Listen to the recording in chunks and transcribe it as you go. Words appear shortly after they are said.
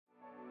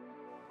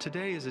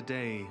Today is a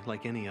day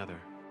like any other.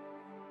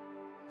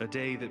 A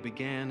day that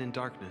began in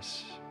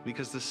darkness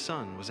because the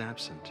sun was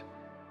absent.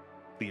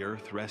 The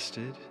earth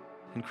rested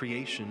and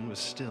creation was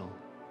still.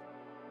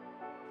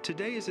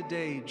 Today is a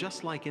day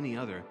just like any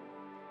other,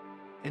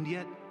 and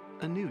yet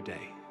a new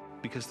day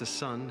because the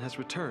sun has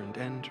returned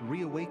and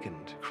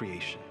reawakened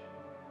creation.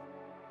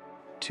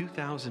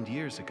 2,000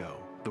 years ago,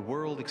 the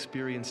world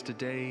experienced a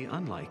day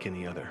unlike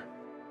any other,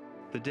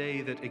 the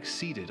day that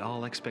exceeded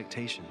all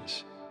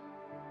expectations.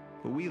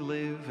 We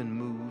live and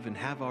move and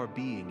have our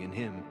being in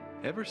Him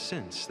ever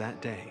since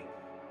that day.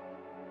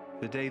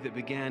 The day that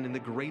began in the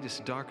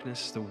greatest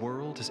darkness the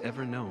world has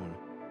ever known,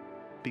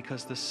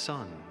 because the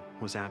sun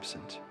was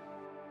absent.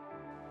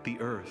 The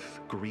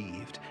earth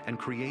grieved and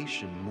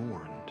creation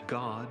mourned.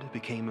 God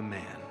became a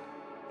man.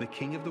 The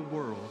King of the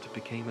world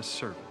became a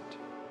servant.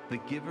 The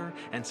giver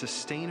and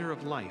sustainer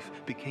of life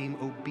became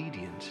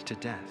obedient to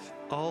death.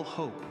 All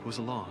hope was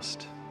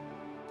lost.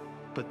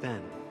 But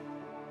then,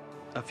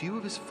 a few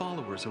of His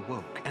followers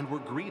awoke and were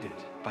greeted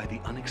by the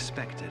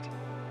unexpected.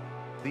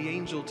 The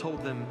angel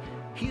told them,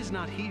 "He is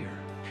not here.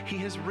 He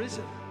has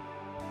risen."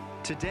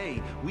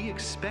 Today, we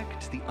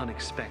expect the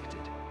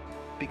unexpected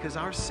because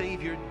our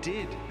Savior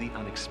did the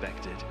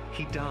unexpected.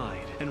 He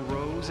died and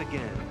rose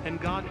again,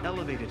 and God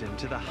elevated Him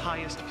to the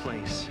highest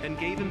place and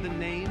gave Him the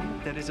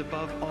name that is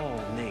above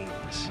all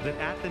names, that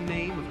at the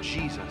name of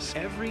Jesus,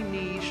 every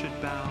knee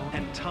should bow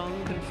and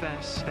tongue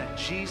confess that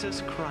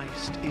Jesus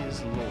Christ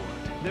is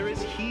Lord. There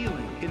is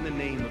healing in the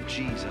name of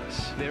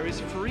Jesus. There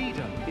is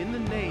freedom in the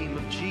name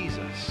of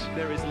Jesus.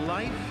 There is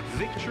life,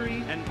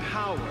 victory, and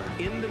power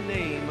in the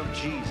name of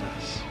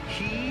Jesus.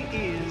 He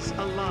is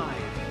alive.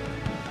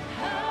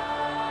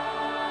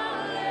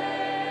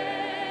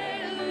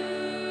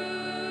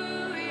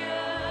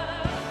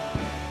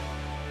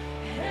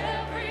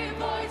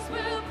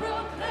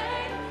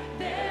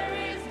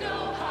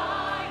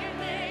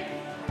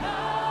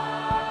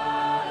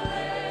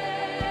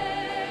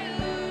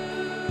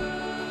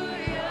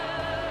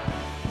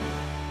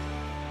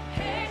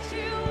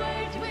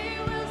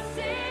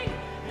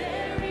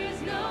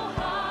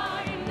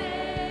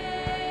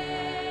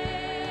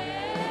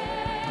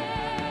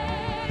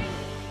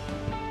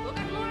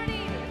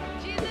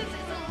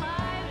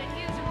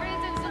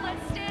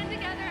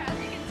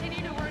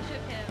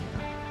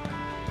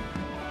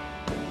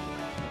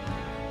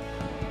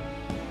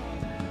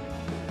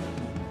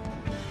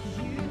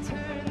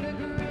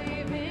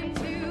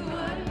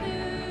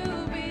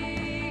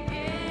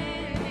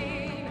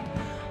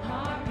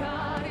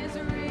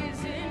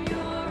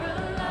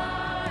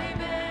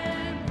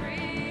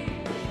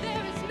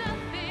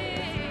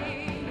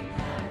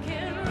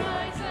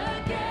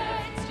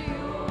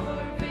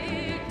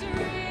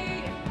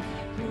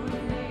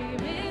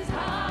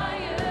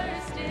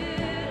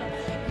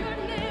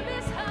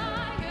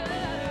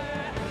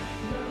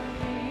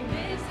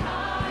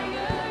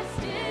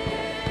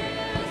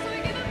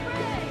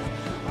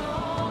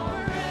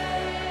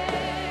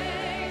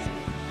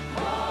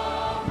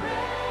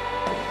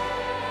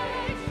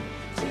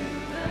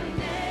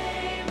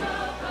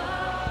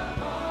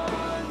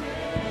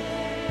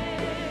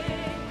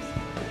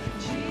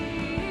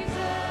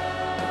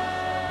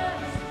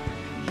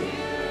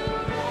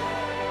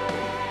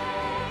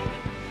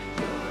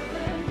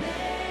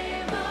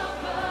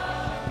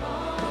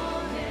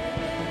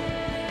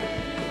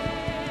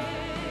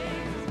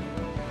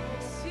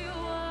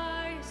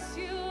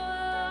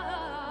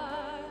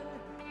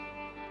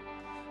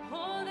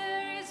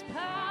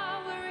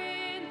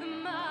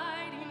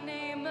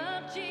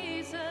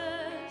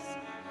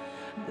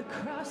 The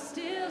cross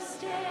still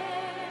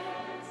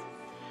stands,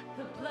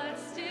 the blood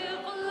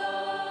still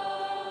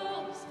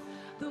flows,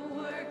 the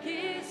work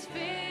is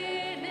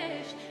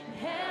finished, and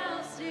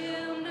hell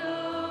still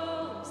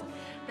knows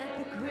that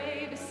the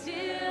grave is still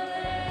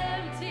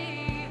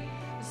empty,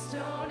 the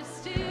stone is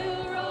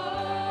still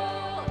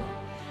rolled,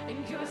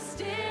 and you're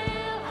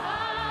still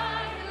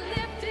high and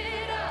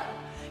lifted up,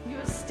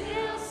 you're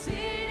still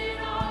seated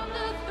on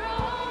the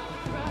throne,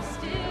 the cross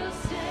still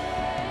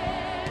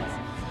stands,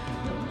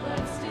 the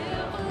blood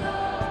still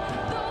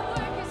flows, the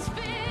work is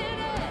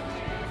finished,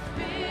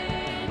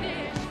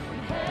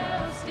 and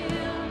hell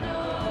still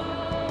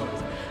knows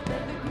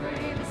that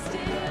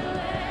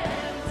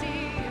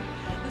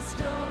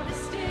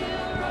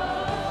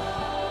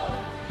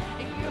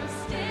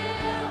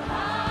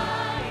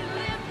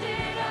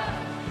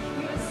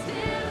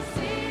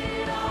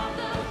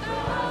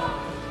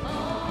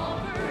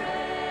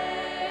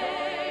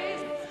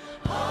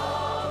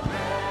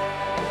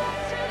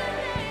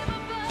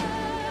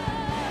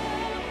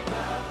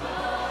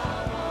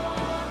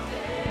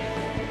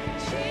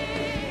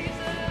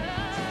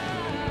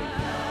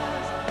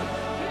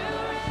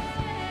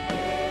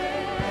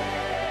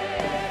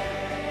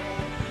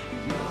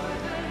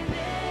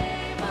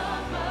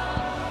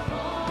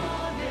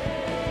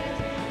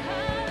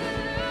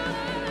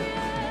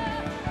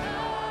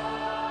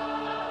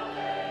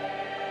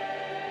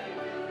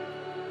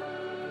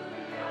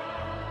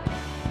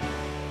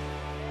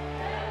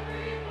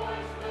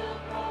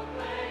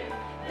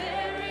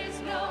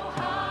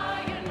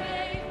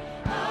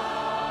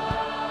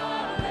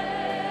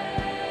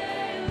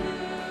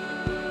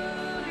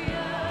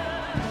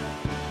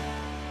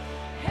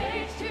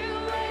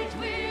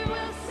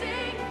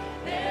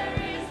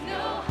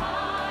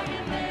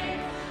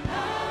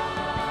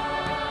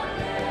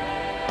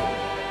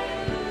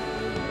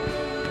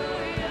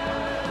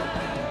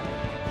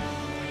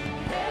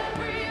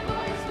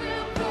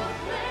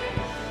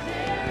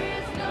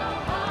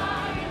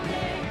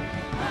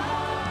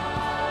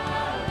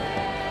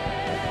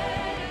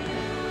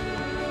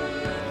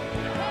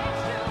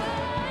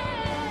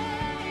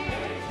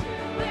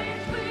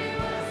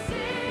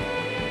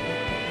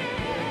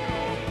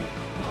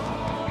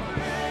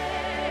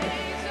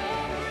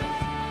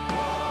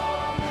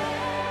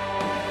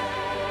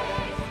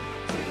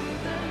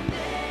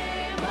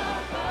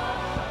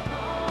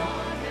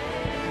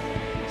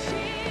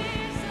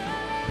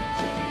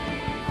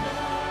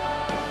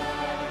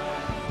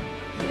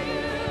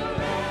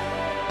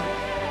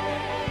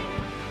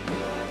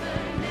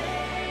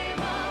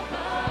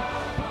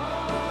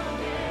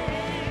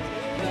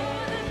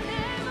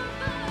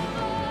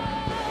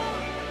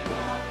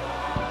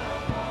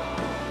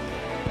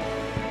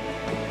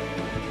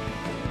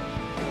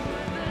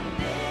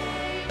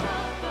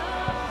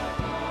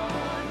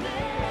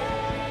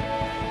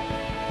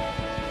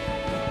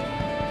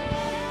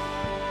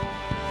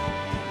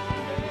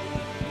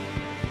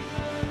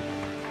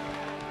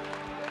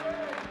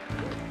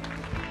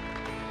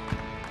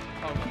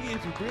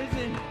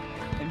risen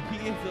and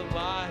he is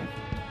alive.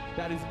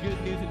 That is good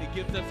news, and it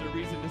gives us a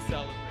reason to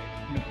celebrate.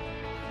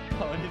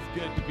 Oh, it is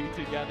good to be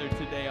together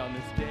today on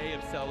this day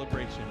of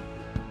celebration.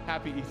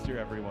 Happy Easter,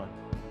 everyone.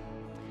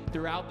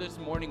 Throughout this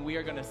morning, we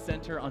are going to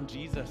center on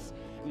Jesus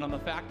and on the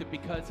fact that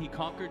because he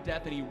conquered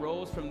death and he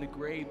rose from the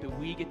grave, that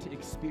we get to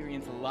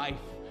experience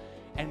life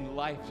and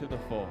life to the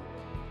full.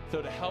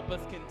 So to help us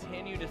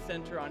continue to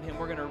center on him,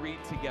 we're going to read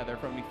together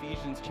from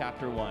Ephesians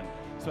chapter 1.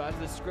 So as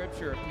the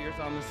scripture appears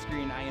on the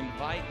screen, I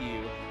invite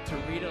you to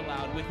read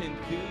aloud with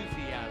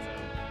enthusiasm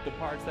the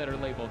parts that are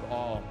labeled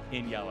all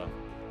in yellow.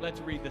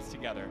 Let's read this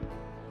together.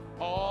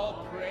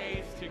 All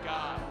praise to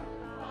God.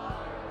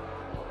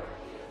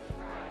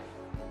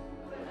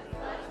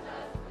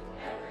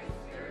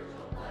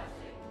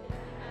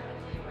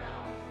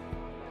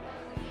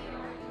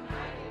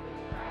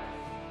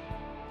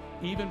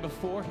 Even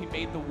before he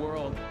made the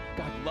world,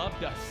 God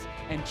loved us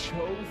and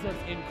chose us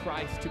in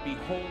Christ to be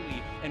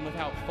holy and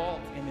without fault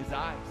in his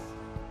eyes.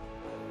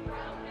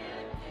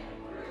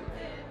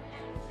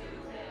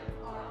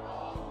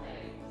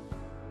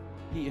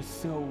 He is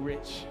so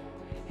rich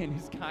in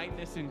his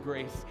kindness and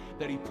grace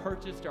that he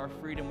purchased our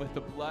freedom with the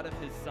blood of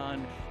his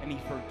Son, and he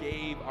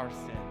forgave our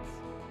sins.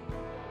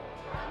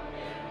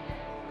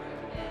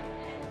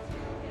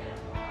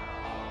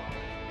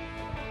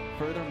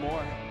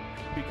 Furthermore,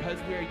 because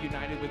we are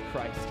united with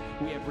Christ,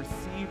 we have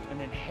received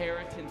an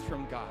inheritance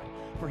from God,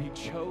 for he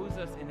chose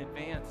us in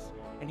advance,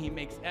 and he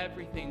makes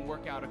everything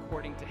work out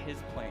according to his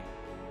plan.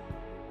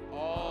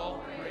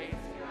 All praise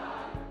to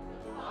God,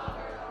 the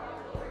Father of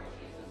our Lord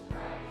Jesus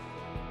Christ,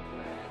 who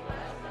has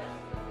blessed us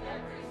with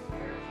every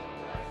spiritual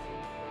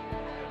blessing in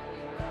the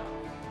heavenly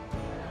realms,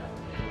 because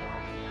we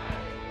are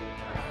united with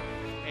Christ.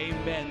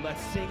 Amen.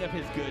 Let's sing of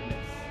his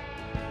goodness.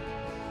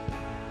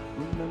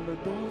 Remember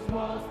those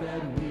walls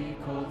that we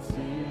called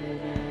sin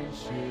and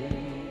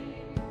shame.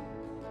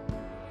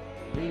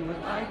 They were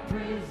like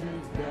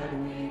prisons that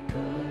we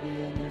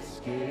couldn't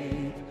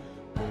escape.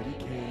 But he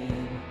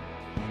came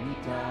and he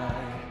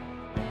died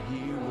and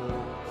he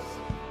rose.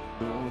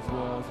 Those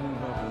walls are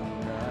rubble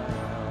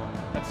now.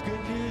 That's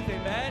good news,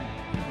 amen?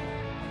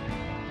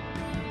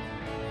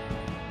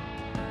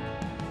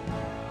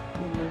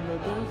 Remember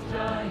those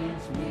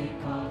giants we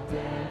called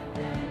death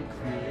and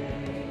grave.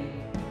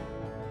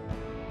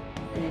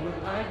 They were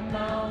like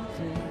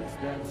mountains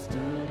that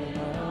stood in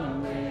our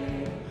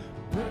way.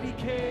 But he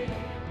came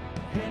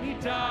and he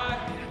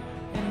died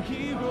and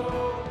he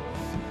rose.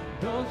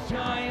 Those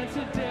giants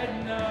are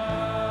dead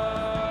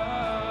now.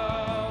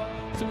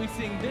 So we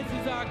sing, this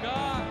is our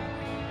God,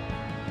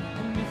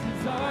 and this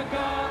is our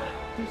God.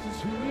 This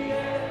is who he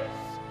is.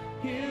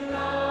 He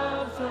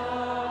loves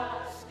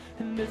us.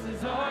 And this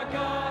is our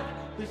God.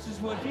 This is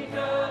what he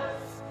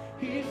does.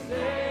 He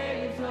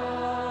saves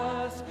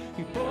us.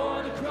 He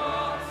bore the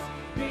cross,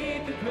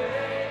 beat the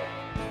grave,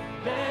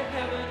 let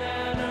heaven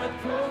and earth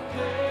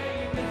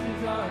proclaim. This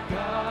is our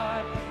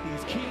God,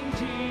 he's King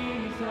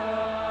Jesus.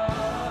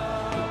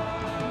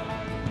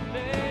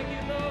 Thank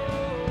you,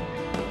 Lord.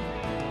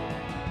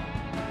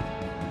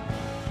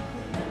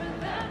 Remember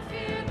that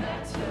fear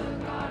that took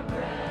our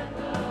breath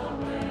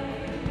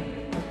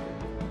away.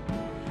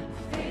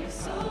 Faith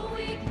so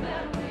weak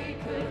that we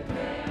could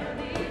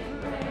barely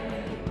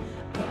pray.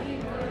 But he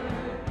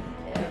heard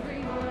every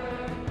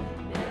word,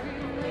 every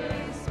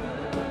whisper.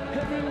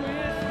 Every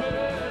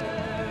whisper,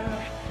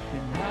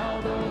 and now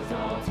those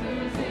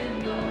altars in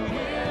the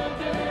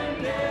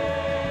wilderness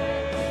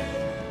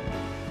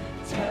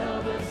tell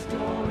the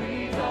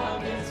stories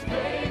of his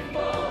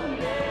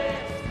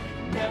faithfulness.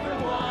 Never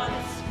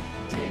once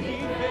did he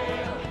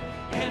fail,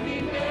 and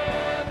he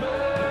never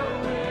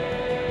will.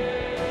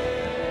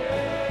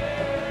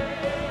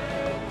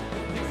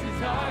 This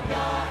is our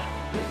God,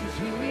 this is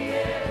who he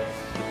is.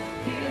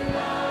 He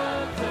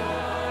loves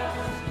us,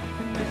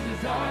 and this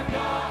is our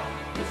God.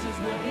 This is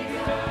what he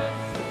does.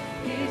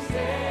 He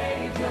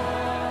saves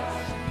us.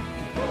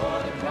 For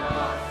the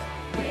cross,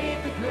 beat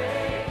the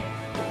grave,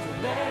 to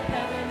let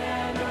heaven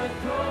and earth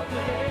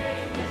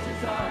proclaim. This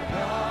is our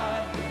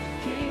God,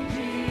 King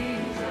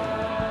Jesus.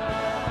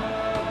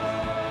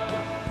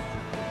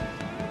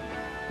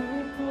 Who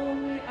pulled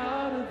me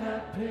out of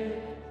that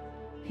pit?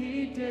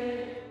 He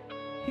did,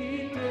 he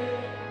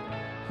did.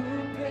 Who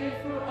paid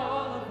for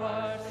all of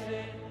our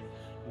sin?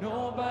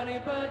 Nobody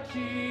but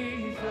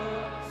Jesus.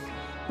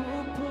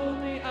 Who pulled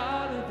me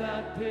out of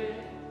that pit?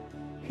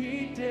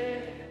 He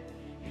did,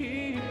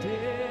 he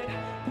did.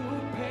 Who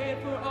paid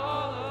for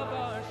all of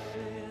our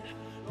sin?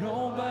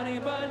 Nobody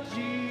but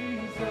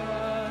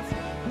Jesus.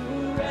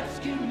 Who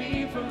rescued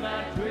me from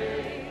that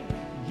grave?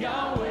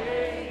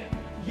 Yahweh,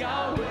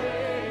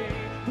 Yahweh.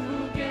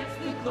 Who gets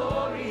the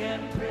glory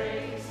and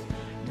praise?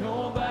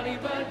 Nobody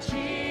but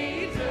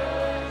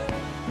Jesus.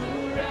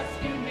 Who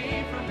rescued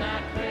me from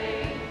that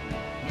grave?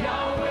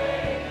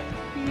 Yahweh,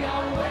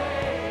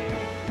 Yahweh.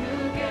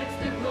 Who gets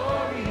the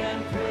glory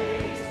and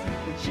praise?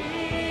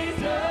 Jesus.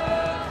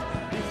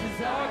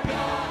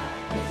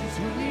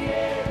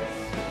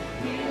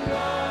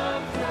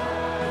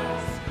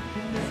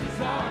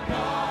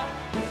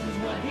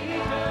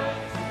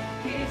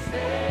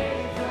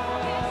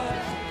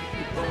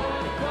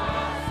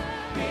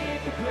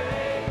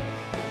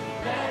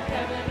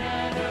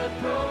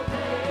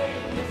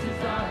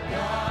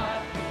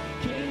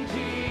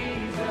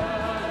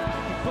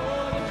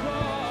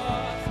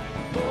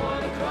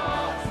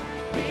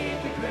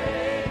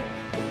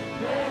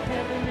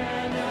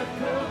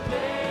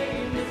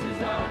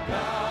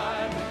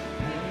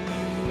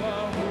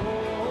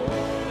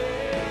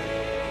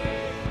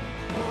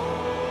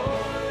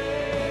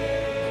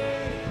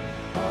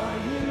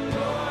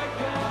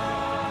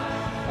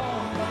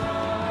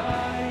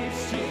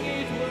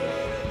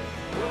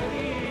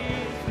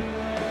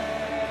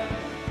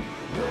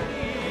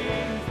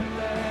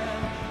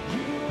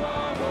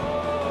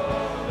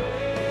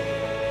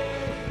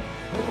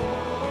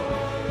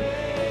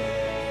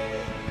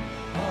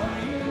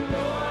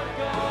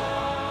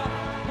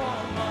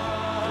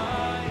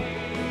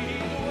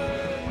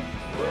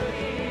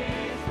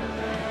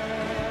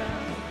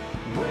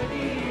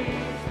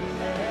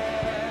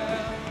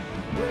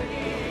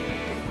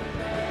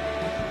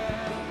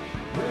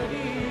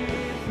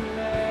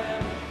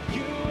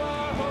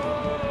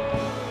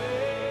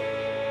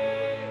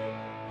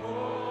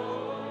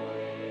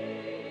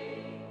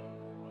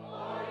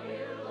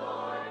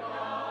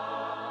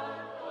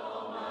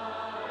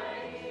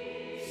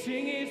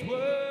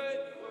 good.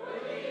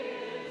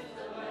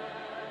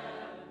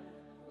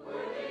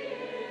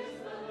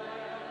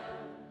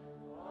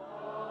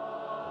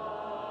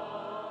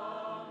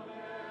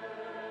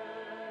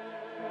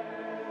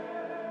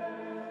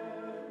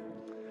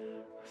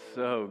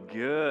 So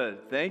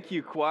good. Thank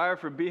you, choir,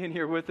 for being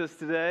here with us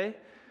today.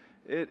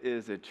 It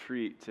is a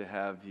treat to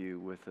have you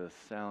with us.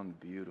 Sound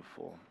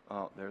beautiful.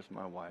 Oh, there's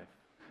my wife.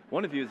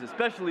 One of you is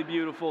especially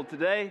beautiful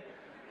today.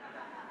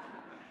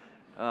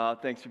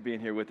 Thanks for being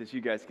here with us. You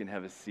guys can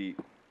have a seat.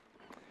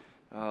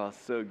 Oh,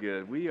 so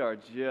good. We are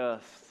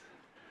just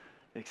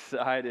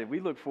excited. We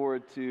look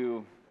forward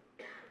to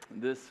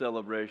this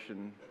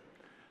celebration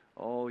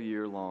all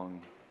year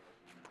long.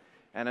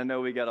 And I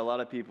know we got a lot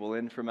of people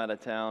in from out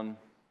of town.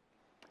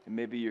 And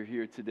maybe you're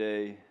here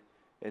today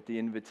at the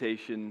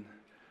invitation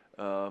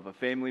of a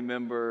family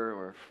member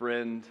or a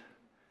friend,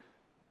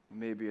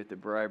 maybe at the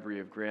bribery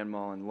of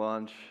grandma and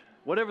lunch.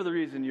 Whatever the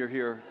reason you're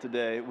here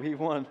today, we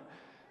want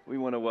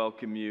to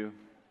welcome you.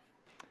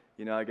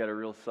 You know, I got a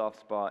real soft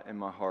spot in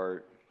my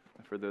heart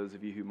for those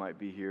of you who might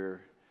be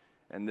here.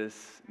 And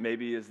this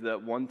maybe is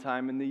that one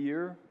time in the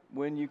year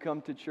when you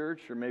come to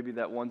church, or maybe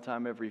that one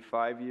time every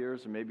 5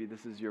 years, or maybe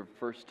this is your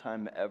first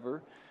time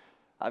ever.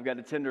 I've got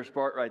a tender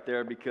spot right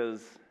there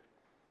because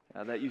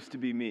that used to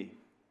be me.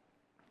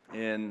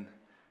 And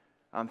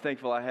I'm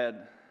thankful I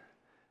had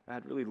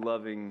really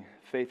loving,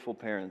 faithful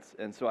parents.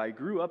 And so I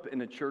grew up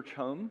in a church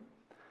home.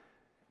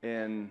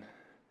 And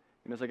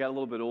as I got a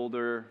little bit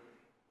older,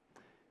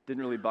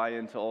 didn't really buy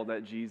into all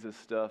that Jesus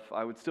stuff.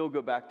 I would still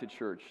go back to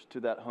church,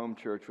 to that home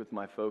church with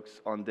my folks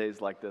on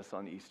days like this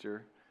on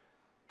Easter.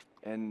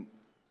 And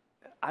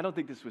I don't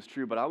think this was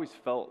true, but I always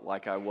felt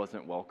like I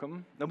wasn't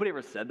welcome. Nobody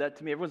ever said that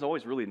to me. Everyone's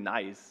always really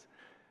nice,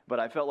 but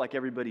I felt like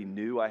everybody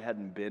knew I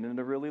hadn't been in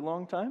a really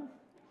long time.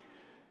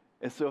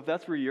 And so if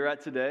that's where you're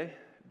at today,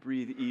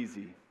 breathe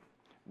easy.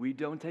 We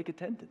don't take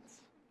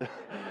attendance.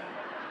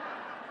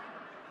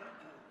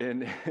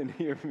 and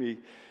hear me,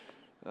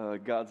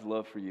 God's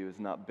love for you is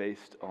not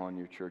based on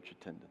your church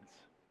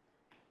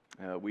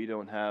attendance. We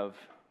don't have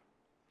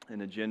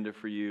an agenda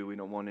for you. We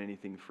don't want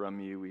anything from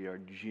you. We are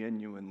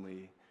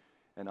genuinely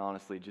and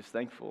honestly just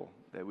thankful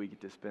that we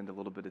get to spend a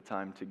little bit of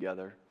time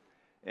together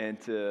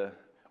and to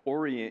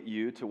orient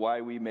you to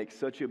why we make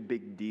such a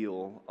big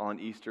deal on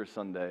Easter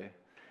Sunday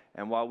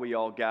and why we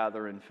all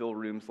gather and fill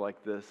rooms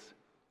like this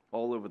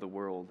all over the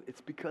world.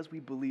 It's because we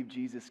believe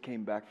Jesus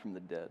came back from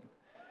the dead,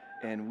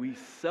 and we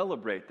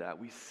celebrate that.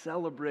 We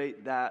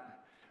celebrate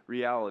that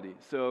reality.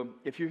 So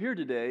if you're here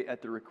today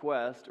at the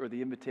request or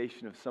the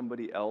invitation of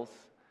somebody else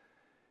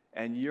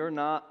and you're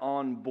not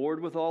on board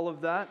with all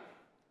of that,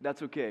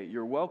 that's okay.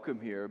 You're welcome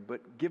here,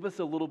 but give us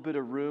a little bit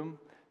of room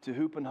to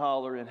hoop and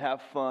holler and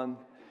have fun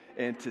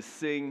and to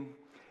sing.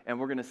 And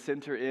we're going to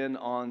center in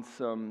on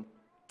some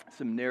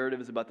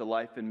narratives about the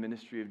life and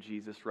ministry of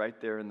Jesus right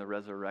there in the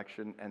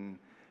resurrection. And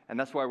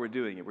that's why we're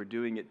doing it. We're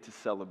doing it to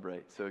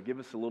celebrate. So give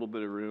us a little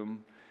bit of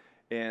room.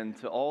 And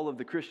to all of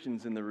the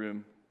Christians in the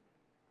room,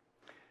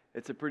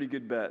 it's a pretty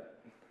good bet.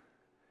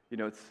 You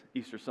know, it's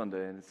Easter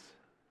Sunday and it's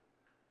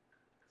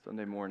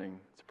Sunday morning.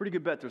 It's a pretty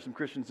good bet there's some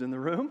Christians in the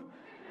room.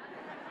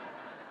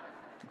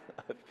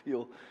 I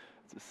feel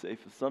it's a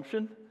safe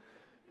assumption.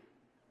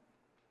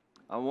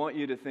 I want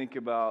you to think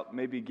about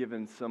maybe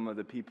giving some of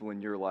the people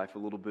in your life a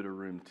little bit of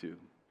room too.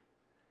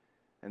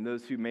 And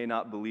those who may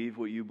not believe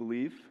what you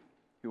believe,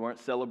 who aren't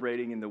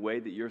celebrating in the way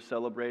that you're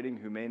celebrating,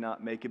 who may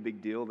not make a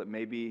big deal, that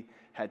maybe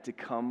had to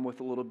come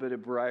with a little bit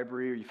of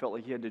bribery, or you felt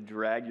like you had to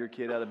drag your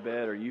kid out of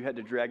bed, or you had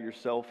to drag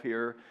yourself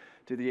here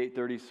to the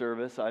 8:30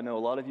 service. I know a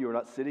lot of you are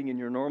not sitting in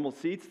your normal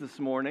seats this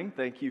morning.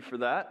 Thank you for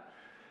that.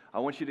 I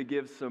want you to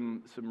give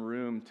some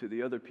room to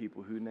the other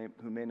people who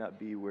may not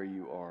be where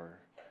you are.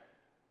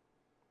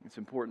 It's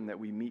important that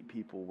we meet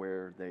people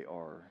where they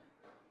are.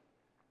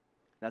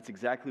 That's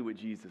exactly what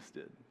Jesus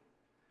did.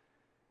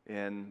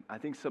 And I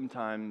think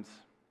sometimes,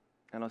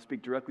 and I'll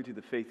speak directly to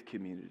the faith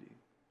community,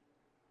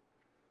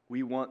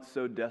 we want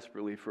so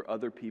desperately for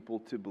other people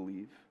to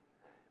believe.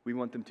 We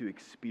want them to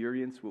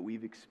experience what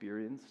we've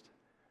experienced.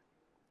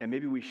 And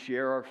maybe we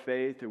share our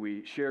faith, or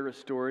we share a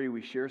story,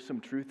 we share some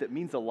truth that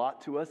means a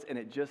lot to us, and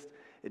it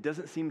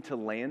doesn't seem to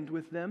land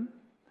with them.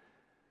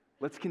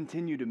 Let's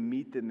continue to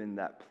meet them in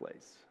that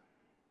place.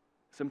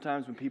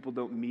 Sometimes when people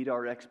don't meet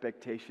our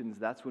expectations,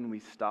 that's when we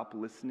stop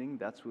listening.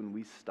 That's when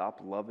we stop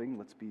loving.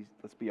 Let's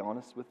be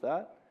honest with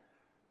that.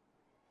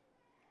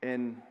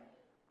 And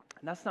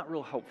that's not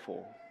real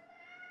helpful.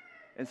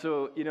 And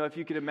so, if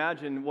you can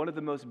imagine, one of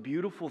the most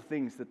beautiful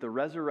things that the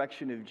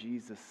resurrection of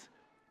Jesus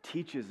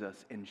teaches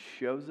us and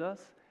shows us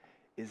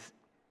is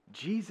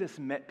Jesus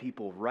met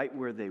people right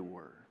where they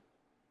were.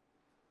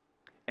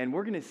 And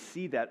we're going to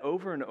see that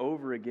over and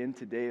over again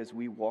today as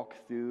we walk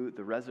through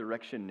the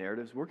resurrection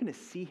narratives. We're going to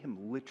see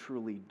him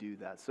literally do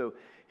that. So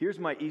here's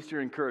my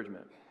Easter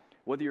encouragement.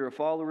 Whether you're a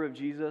follower of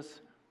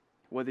Jesus,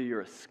 whether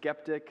you're a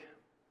skeptic,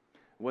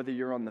 whether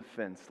you're on the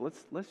fence,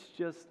 let's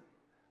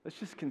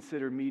just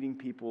consider meeting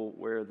people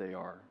where they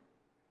are.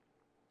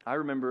 I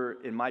remember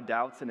in my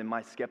doubts and in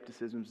my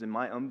skepticisms, in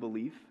my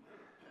unbelief,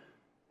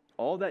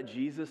 all that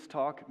Jesus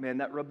talk, man,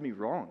 that rubbed me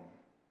wrong.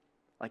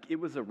 Like it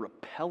was a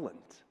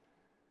repellent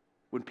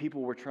when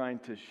people were trying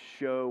to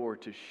show or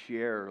to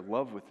share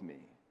love with me.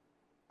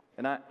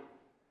 And I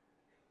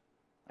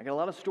got a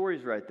lot of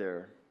stories right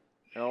there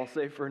that I'll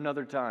say for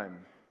another time.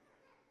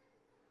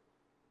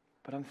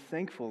 But I'm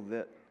thankful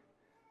that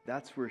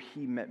that's where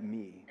he met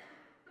me.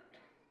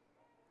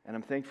 And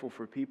I'm thankful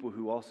for people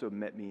who also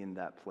met me in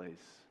that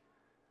place.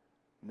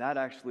 And that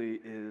actually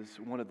is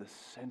one of the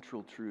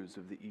central truths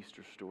of the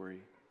Easter story.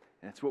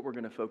 And it's what we're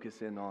going to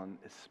focus in on,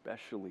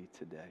 especially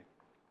today.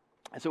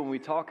 And so when we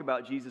talk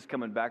about Jesus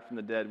coming back from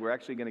the dead, we're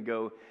actually going to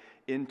go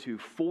into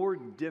 4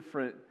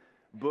 different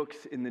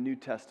books in the New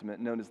Testament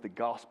known as the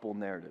gospel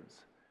narratives.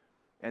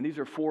 And these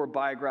are 4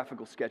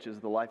 biographical sketches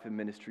of the life and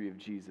ministry of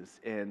Jesus.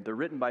 And they're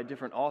written by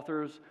different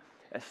authors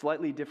at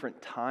slightly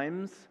different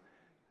times,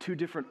 to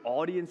different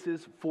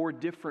audiences, for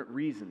different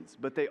reasons.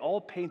 But they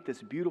all paint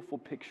this beautiful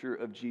picture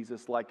of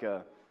Jesus like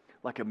a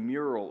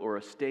mural or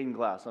a stained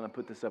glass. I'm going to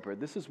put this up here.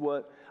 This is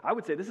what, I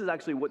would say, this is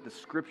actually what the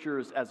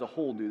Scriptures as a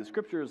whole do. The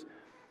Scriptures,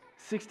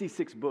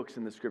 66 books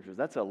in the Scriptures.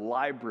 That's a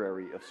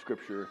library of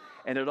Scripture.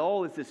 And it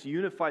all is this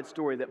unified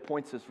story that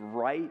points us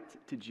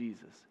right to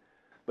Jesus.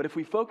 But if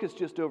we focus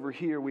just over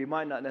here, we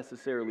might not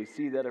necessarily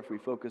see that. If we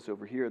focus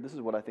over here, this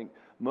is what I think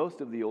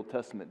most of the Old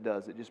Testament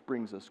does. It just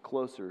brings us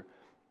closer.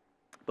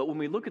 But when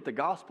we look at the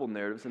gospel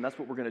narratives, and that's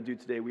what we're going to do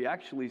today, we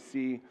actually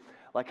see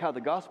like how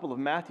the Gospel of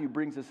Matthew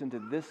brings us into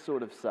this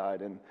sort of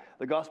side, and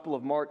the Gospel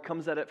of Mark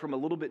comes at it from a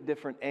little bit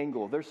different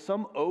angle. There's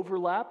some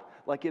overlap,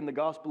 like in the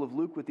Gospel of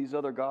Luke with these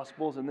other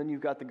Gospels, and then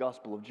you've got the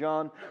Gospel of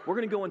John. We're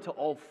going to go into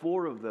all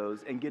 4 of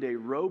those and get a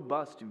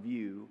robust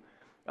view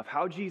of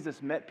how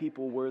Jesus met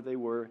people where they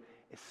were,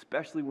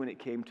 especially when it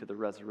came to the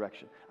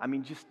resurrection. I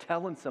mean, just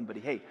telling somebody,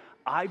 hey,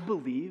 I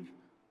believe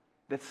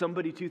that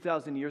somebody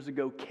 2,000 years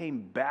ago came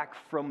back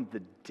from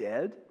the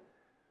dead.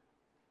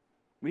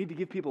 We need to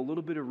give people a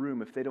little bit of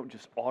room if they don't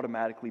just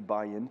automatically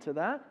buy into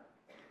that,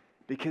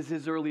 because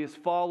his earliest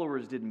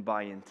followers didn't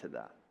buy into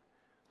that.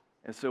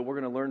 And so we're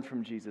going to learn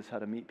from Jesus how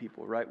to meet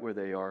people right where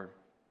they are.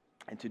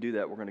 And to do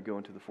that, we're going to go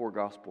into the 4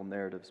 gospel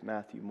narratives,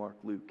 Matthew, Mark,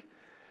 Luke,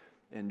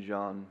 and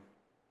John.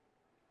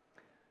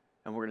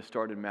 And we're going to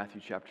start in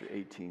Matthew chapter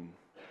 18,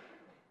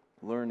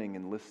 learning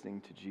and listening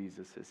to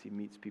Jesus as he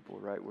meets people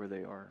right where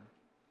they are.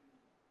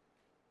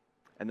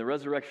 And the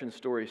resurrection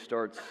story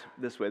starts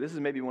this way. This is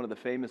maybe one of the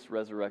famous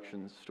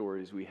resurrection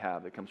stories we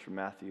have. It comes from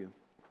Matthew,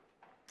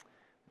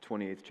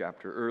 28th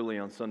chapter. Early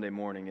on Sunday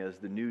morning, as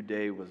the new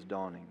day was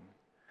dawning,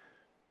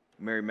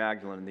 Mary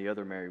Magdalene and the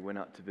other Mary went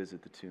out to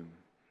visit the tomb.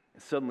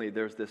 And suddenly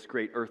there's this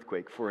great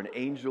earthquake, for an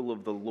angel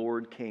of the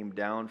Lord came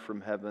down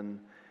from heaven.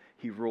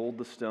 He rolled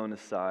the stone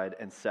aside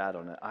and sat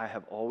on it. I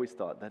have always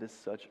thought that is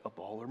such a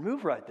baller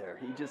move right there.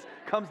 He just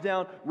comes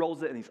down,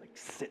 rolls it, and he's like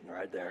sitting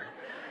right there.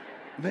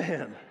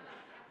 Man.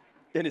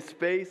 And his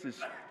face is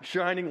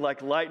shining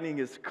like lightning.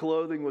 His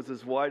clothing was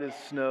as white as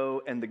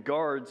snow. And the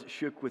guards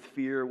shook with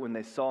fear when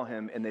they saw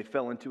him, and they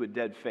fell into a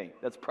dead faint.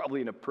 That's probably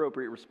an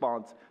appropriate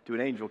response to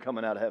an angel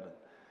coming out of heaven.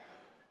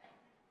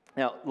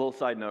 Now, a little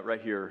side note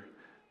right here.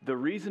 The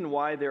reason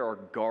why there are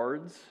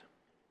guards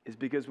is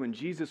because when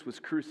Jesus was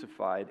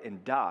crucified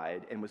and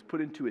died and was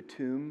put into a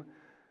tomb,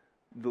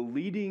 the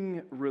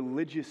leading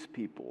religious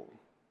people,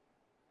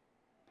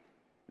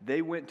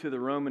 they went to the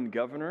Roman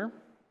governor,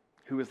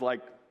 who was like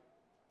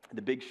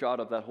the big shot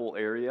of that whole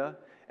area,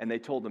 and they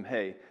told him,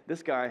 hey,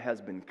 this guy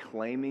has been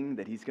claiming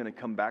that he's going to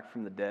come back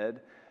from the dead,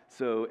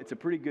 so it's a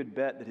pretty good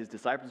bet that his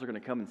disciples are going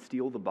to come and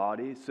steal the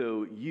body.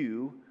 So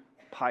you,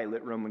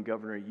 Pilate, Roman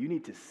governor, you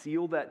need to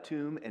seal that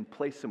tomb and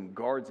place some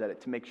guards at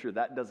it to make sure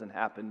that doesn't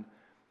happen,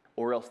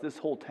 or else this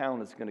whole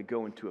town is going to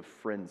go into a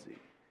frenzy.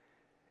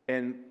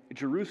 And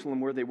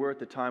Jerusalem, where they were at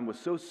the time, was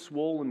so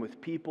swollen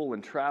with people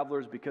and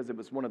travelers because it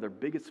was one of their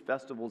biggest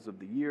festivals of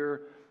the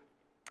year.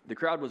 The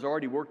crowd was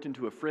already worked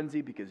into a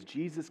frenzy because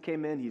Jesus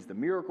came in. He's the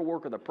miracle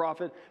worker, the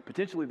prophet,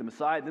 potentially the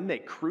Messiah. Then they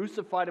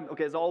crucified him.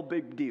 Okay, it's all a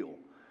big deal.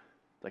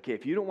 Like, hey,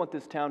 if you don't want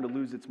this town to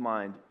lose its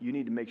mind, you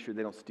need to make sure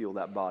they don't steal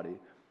that body.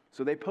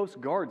 So they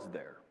post guards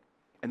there.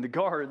 And the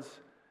guards,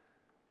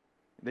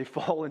 they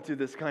fall into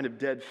this kind of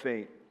dead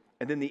faint.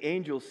 And then the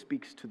angel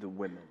speaks to the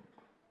women.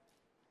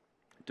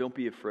 Don't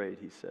be afraid,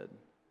 he said.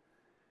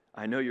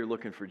 I know you're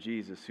looking for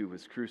Jesus who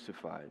was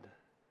crucified.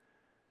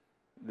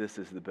 This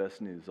is the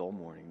best news all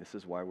morning. This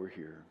is why we're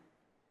here.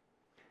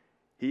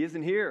 He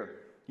isn't here.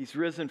 He's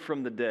risen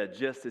from the dead,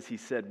 just as he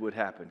said would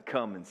happen.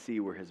 Come and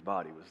see where his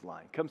body was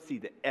lying. Come see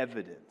the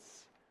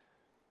evidence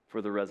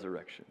for the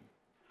resurrection.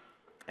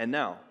 And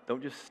now,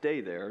 don't just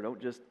stay there.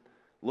 Don't just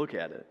look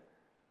at it.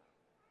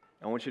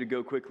 I want you to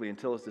go quickly and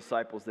tell his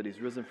disciples that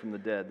he's risen from the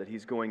dead, that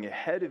he's going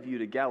ahead of you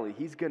to Galilee.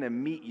 He's going to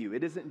meet you.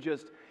 It isn't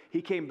just,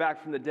 he came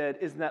back from the dead.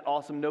 Isn't that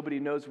awesome? Nobody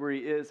knows where he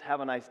is. Have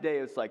a nice day.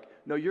 It's like,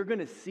 no, you're going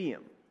to see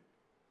him.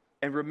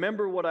 And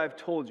remember what I've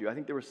told you. I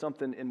think there was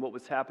something in what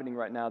was happening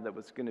right now that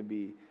was going to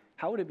be,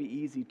 how would it be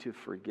easy to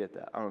forget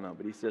that? I don't know,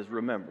 but he says,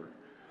 remember.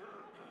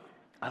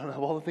 I don't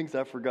know, all the things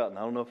I've forgotten.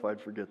 I don't know if I'd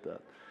forget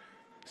that.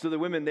 So the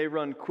women, they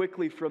run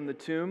quickly from the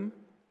tomb,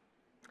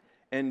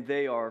 and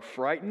they are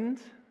frightened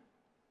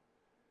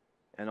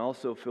and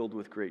also filled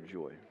with great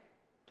joy.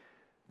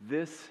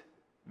 This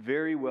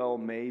very well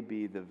may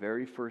be the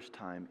very first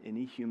time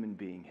any human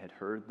being had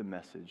heard the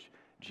message,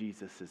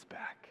 Jesus is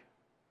back.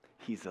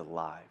 He's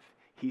alive.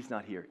 He's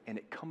not here. And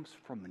it comes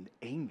from an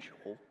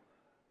angel,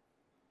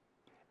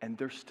 and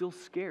they're still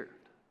scared.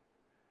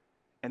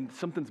 And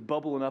something's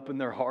bubbling up in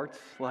their hearts,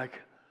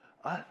 like,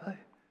 I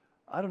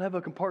don't have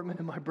a compartment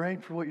in my brain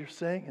for what you're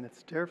saying, and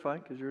it's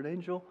terrifying because you're an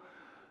angel.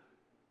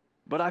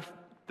 But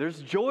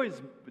there's joy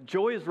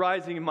is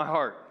rising in my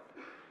heart.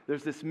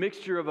 There's this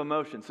mixture of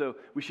emotion. So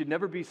we should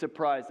never be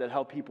surprised at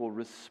how people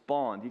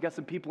respond. You got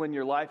some people in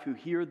your life who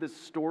hear this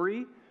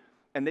story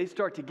and they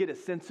start to get a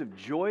sense of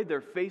joy.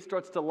 Their face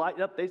starts to light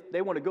up.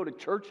 They want to go to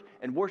church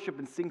and worship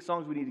and sing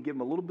songs. We need to give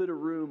them a little bit of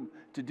room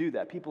to do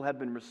that. People have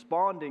been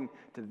responding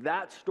to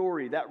that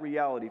story, that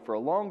reality for a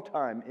long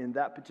time in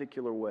that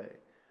particular way.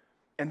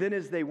 And then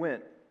as they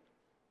went,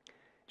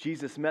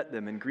 Jesus met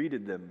them and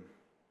greeted them.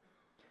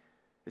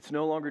 It's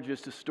no longer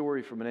just a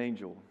story from an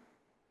angel.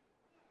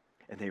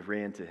 And they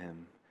ran to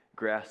him,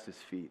 grasped his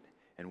feet,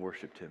 and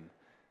worshiped him.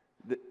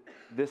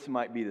 This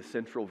might be the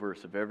central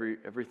verse of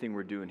everything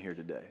we're doing here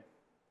today.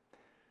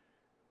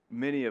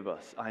 Many of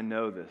us, I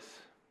know this,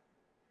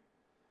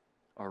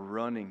 are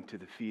running to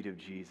the feet of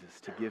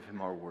Jesus to give him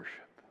our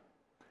worship.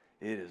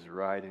 It is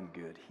right and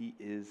good. He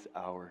is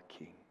our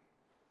King.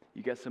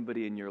 You got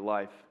somebody in your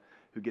life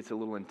who gets a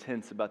little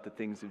intense about the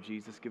things of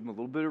Jesus, give him a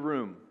little bit of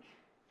room.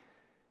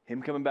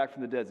 Him coming back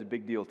from the dead is a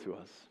big deal to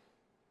us.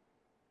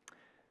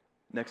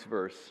 Next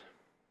verse.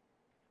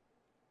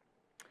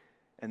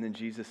 And then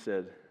Jesus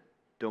said,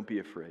 don't be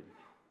afraid.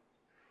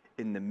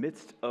 In the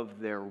midst of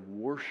their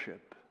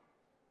worship,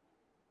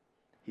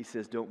 he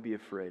says, don't be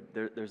afraid.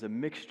 There's a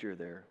mixture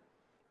there.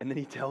 And then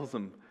he tells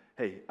them,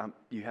 hey,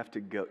 you have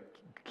to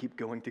keep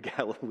going to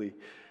Galilee.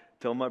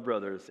 Tell my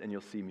brothers, and you'll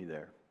see me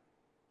there.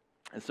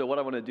 And so what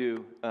I want to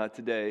do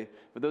today,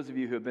 for those of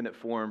you who have been at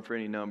Forum for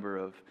any number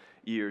of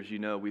years, you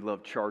know we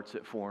love charts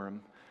at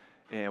Forum.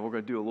 And we're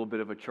going to do a little bit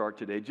of a chart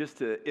today just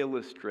to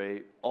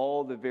illustrate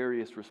all the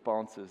various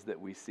responses that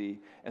we see.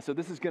 And so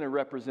this is going to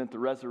represent the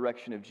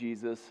resurrection of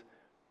Jesus,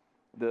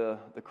 the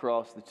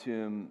cross, the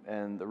tomb,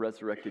 and the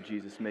resurrected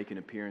Jesus making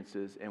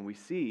appearances. And we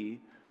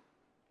see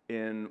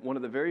in one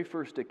of the very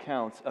first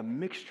accounts a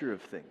mixture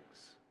of things.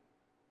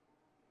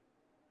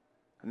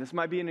 And this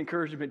might be an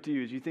encouragement to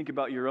you as you think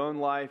about your own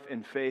life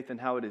and faith and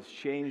how it has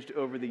changed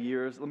over the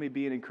years. Let me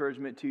be an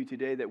encouragement to you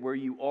today that where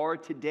you are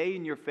today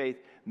in your faith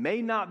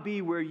may not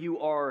be where you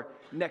are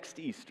next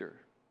Easter.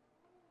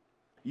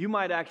 You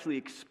might actually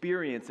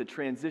experience a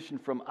transition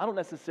from, I don't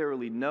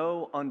necessarily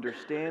know,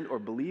 understand, or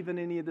believe in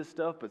any of this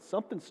stuff, but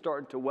something's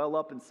starting to well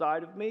up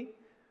inside of me.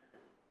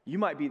 You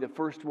might be the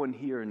first one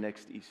here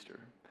next Easter.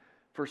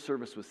 First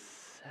service was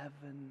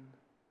 7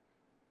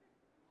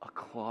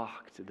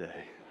 o'clock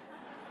today.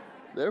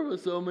 There were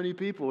so many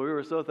people, we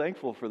were so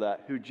thankful for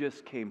that, who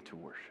just came to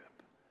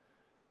worship.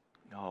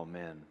 Oh,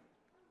 man.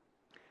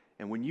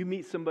 And when you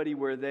meet somebody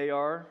where they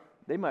are,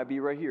 they might be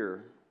right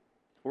here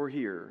or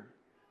here.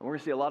 And we're going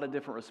to see a lot of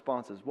different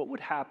responses. What would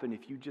happen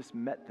if you just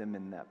met them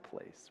in that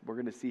place? We're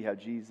going to see how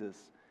Jesus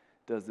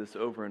does this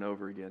over and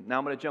over again. Now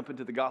I'm going to jump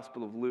into the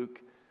Gospel of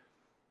Luke.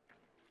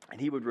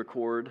 And he would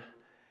record,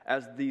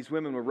 as these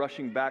women were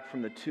rushing back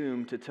from the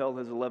tomb to tell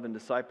his 11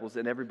 disciples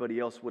and everybody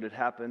else what had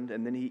happened,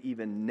 and then he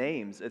even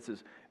names, it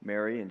says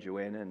Mary and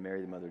Joanna and Mary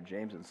the mother of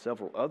James and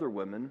several other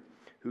women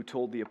who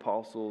told the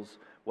apostles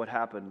what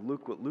happened.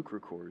 Look what Luke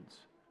records.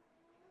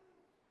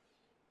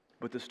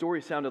 But the story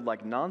sounded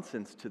like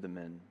nonsense to the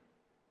men,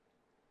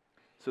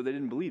 so they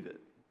didn't believe it.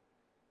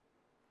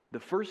 The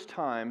first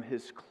time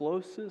his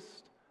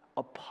closest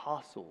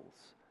apostles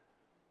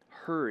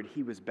heard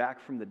he was back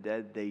from the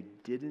dead, they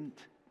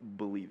didn't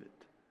believe it.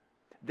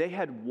 They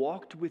had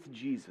walked with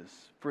Jesus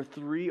for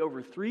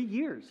over 3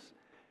 years,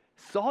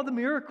 saw the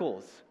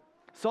miracles,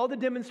 saw the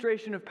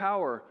demonstration of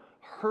power,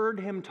 heard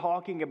him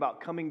talking about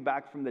coming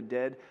back from the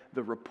dead.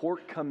 The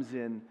report comes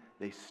in,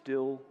 they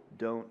still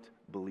don't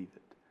believe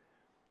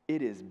it.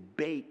 It is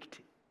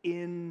baked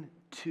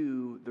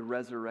into the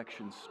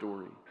resurrection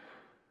story.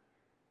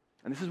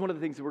 And this is one of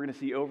the things that we're going to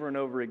see over and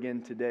over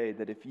again today,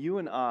 that if you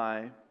and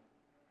I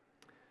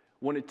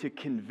wanted to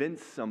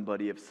convince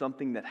somebody of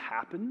something that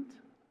happened,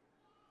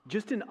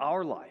 just in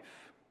our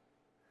life.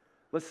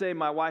 Let's say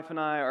my wife and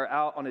I are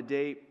out on a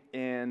date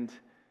and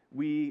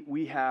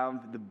we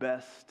have the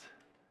best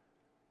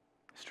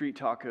street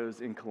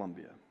tacos in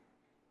Colombia.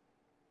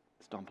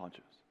 It's Don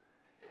Pancho's.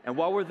 And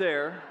while we're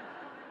there,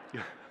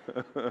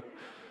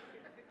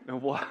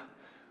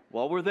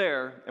 while we're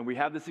there and we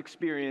have this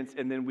experience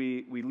and then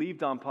we leave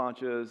Don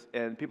Pancho's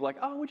and people are like,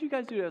 oh, what'd you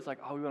guys do? It's like,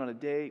 oh, we went on a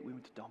date. We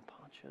went to Don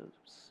Pancho's. It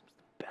was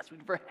the best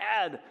we've ever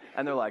had.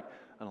 And they're like,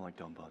 I don't like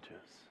Don Pancho's.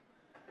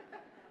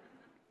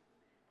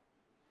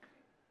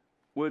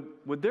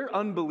 Would their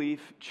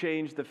unbelief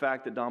change the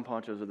fact that Don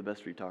Pancho's are the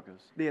best street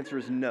tacos? The answer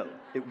is no.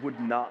 It would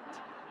not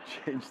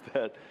change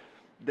that.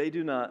 They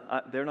do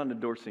not, they're not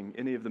endorsing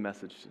any of the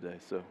message today,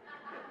 so.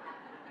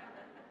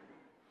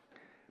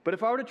 But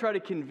if I were to try to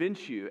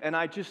convince you, and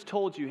I just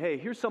told you, hey,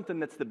 here's something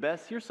that's the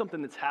best, here's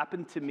something that's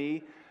happened to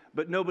me,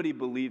 but nobody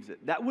believes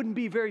it, that wouldn't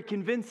be very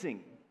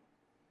convincing.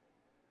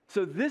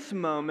 So this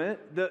moment,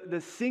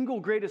 the single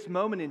greatest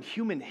moment in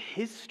human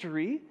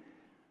history,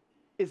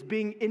 is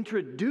being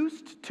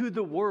introduced to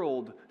the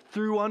world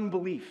through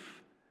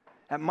unbelief.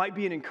 That might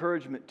be an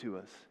encouragement to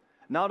us,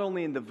 not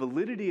only in the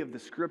validity of the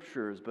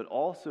Scriptures, but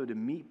also to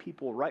meet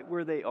people right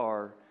where they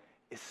are,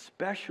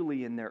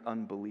 especially in their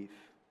unbelief.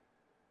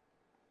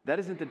 That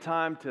isn't the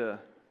time to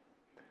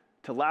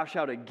lash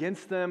out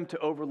against them, to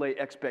overlay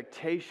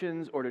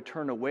expectations, or to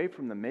turn away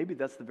from them. Maybe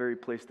that's the very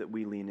place that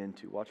we lean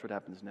into. Watch what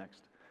happens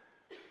next.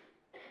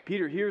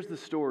 Peter hears the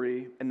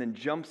story and then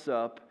jumps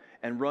up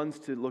and runs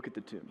to look at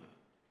the tomb.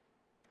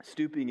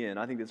 Stooping in,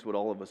 I think that's what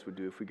all of us would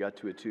do if we got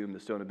to a tomb, the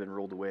stone had been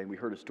rolled away, and we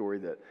heard a story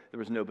that there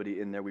was nobody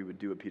in there. We would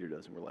do what Peter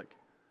does, and we're like,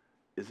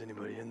 is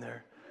anybody in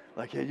there?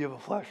 Like, hey, you have a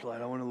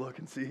flashlight. I want to look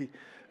and see.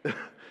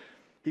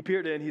 He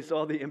peered in. He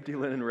saw the empty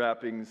linen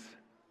wrappings.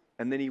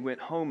 And then he went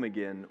home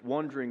again,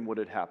 wondering what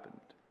had happened.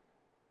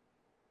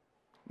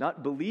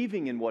 Not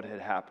believing in what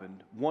had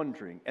happened,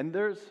 wondering. And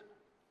there's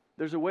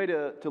a way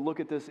to look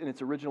at this in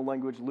its original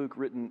language, Luke,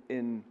 written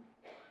in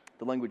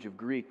the language of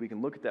Greek. We can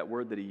look at that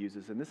word that he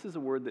uses. And this is a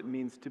word that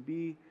means to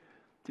be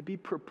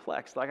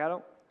perplexed. Like I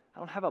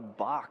don't have a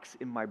box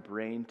in my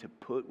brain to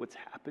put what's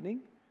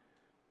happening.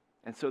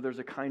 And so there's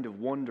a kind of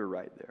wonder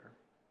right there.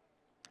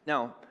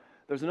 Now,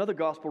 there's another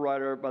gospel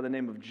writer by the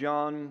name of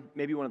John,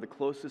 maybe one of the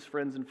closest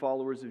friends and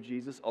followers of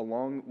Jesus,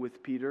 along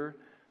with Peter.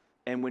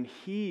 And when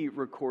he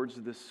records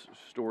this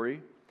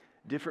story,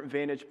 different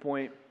vantage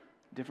point,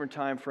 different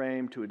time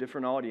frame to a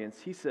different audience,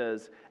 he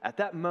says, at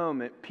that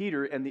moment,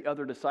 Peter and the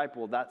other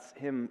disciple, that's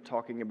him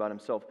talking about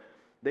himself,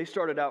 they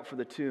started out for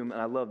the tomb, and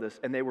I love this,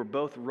 and they were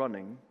both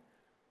running,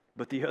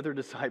 but the other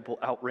disciple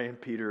outran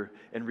Peter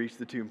and reached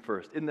the tomb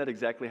first. Isn't that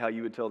exactly how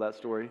you would tell that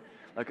story?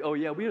 Like, oh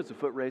yeah, we had a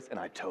foot race, and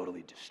I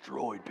totally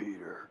destroyed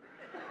Peter.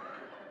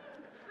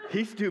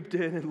 He stooped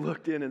in and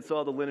looked in and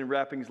saw the linen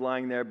wrappings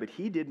lying there, but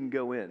he didn't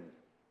go in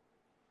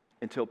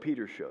until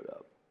Peter showed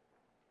up.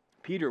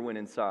 Peter went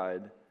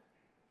inside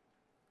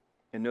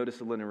and noticed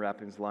the linen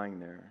wrappings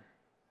lying there.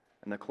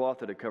 And the cloth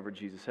that had covered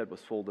Jesus' head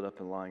was folded up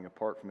and lying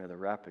apart from the other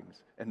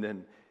wrappings. And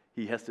then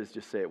he has to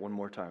just say it one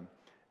more time.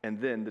 And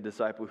then the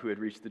disciple who had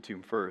reached the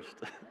tomb first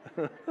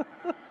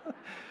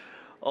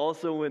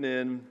also went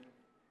in,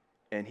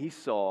 and he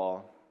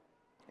saw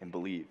and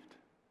believed.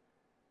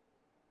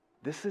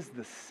 This is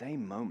the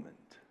same moment.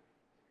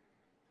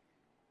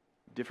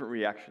 Different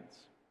reactions.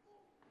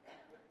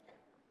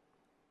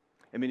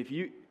 I mean, if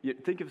you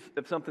think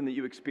of something that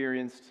you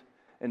experienced,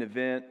 an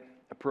event,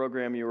 a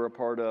program you were a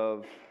part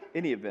of,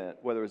 any event,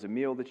 whether it was a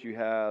meal that you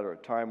had or a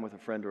time with a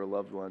friend or a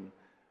loved one,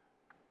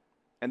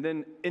 and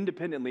then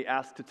independently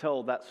asked to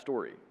tell that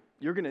story.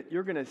 You're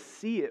gonna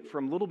see it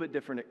from a little bit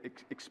different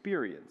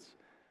experience.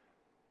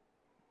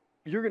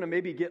 You're gonna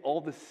maybe get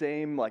all the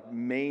same, like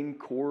main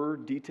core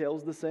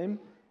details the same,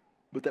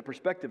 but that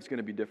perspective's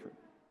gonna be different.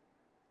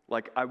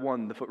 Like I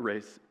won the foot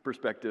race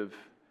perspective,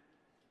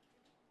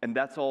 and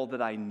that's all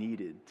that I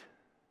needed.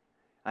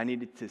 I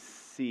needed to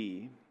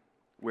see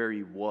where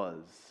he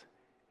was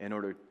in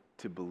order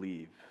to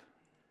believe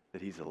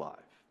that he's alive.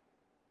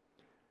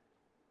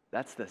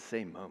 That's the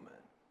same moment.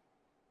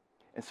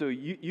 And so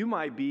you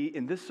might be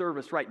in this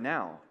service right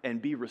now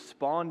and be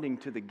responding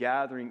to the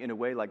gathering in a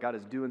way like God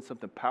is doing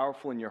something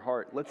powerful in your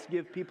heart. Let's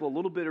give people a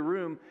little bit of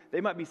room. They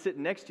might be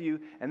sitting next to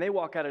you and they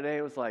walk out today and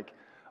it was like,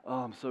 oh,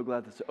 I'm so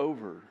glad that's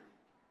over.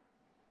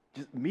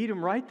 Just meet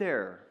them right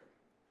there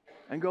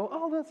and go,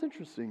 oh, that's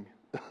interesting.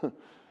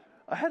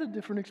 I had a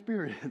different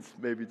experience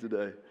maybe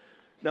today.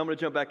 Now I'm going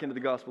to jump back into the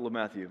Gospel of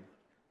Matthew.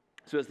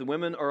 So as the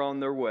women are on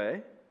their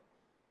way,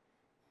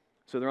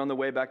 so they're on the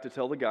way back to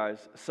tell the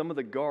guys, some of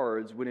the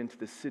guards went into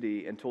the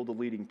city and told the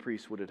leading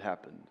priests what had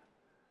happened.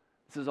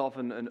 This is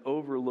often an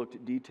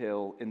overlooked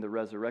detail in the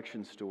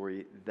resurrection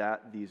story,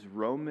 that these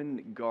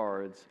Roman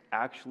guards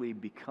actually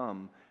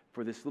become,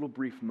 for this little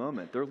brief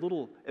moment, they're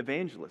little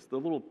evangelists, they're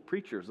little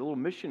preachers, they're little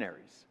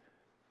missionaries.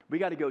 We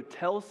got to go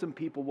tell some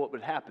people what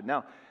would happen.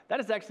 Now, that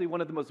is actually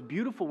one of the most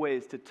beautiful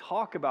ways to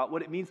talk about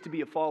what it means to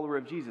be a follower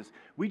of Jesus.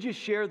 We just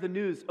share the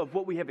news of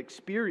what we have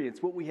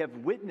experienced, what we have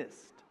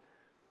witnessed.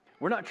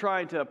 We're not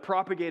trying to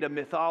propagate a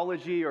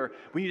mythology or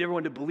we need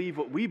everyone to believe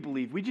what we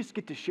believe. We just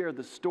get to share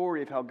the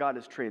story of how God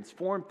has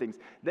transformed things.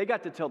 They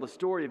got to tell the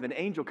story of an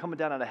angel coming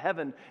down out of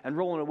heaven and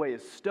rolling away a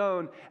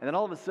stone. And then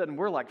all of a sudden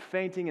we're like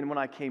fainting. And when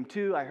I came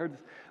to, I heard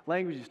this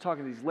language, just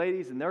talking to these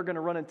ladies, and they're going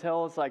to run and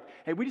tell us like,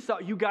 hey, we just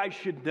thought you guys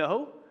should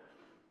know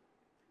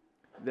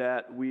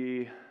that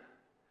we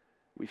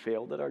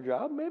failed at our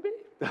job, maybe?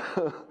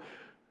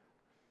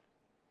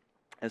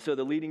 And so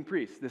the leading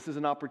priests, this is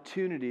an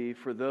opportunity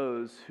for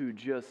those who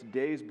just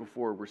days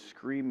before were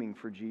screaming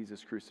for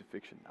Jesus'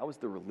 crucifixion. That was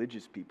the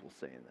religious people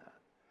saying that.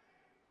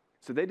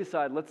 So they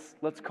decide,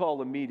 let's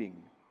call a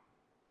meeting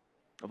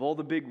of all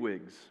the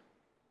bigwigs.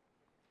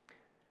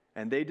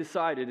 And they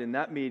decided in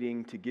that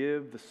meeting to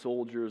give the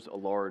soldiers a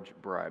large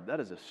bribe. That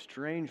is a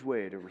strange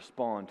way to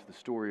respond to the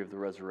story of the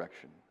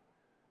resurrection.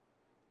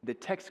 the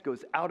text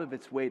goes out of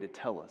its way to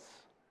tell us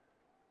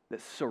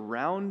that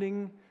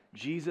surrounding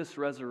Jesus'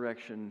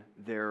 resurrection,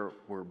 there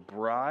were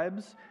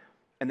bribes,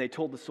 and they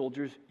told the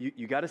soldiers,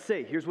 you got to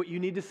say, here's what you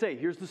need to say.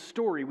 Here's the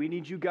story. We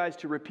need you guys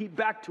to repeat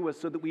back to us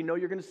so that we know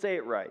you're going to say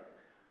it right.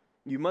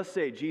 You must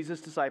say, Jesus'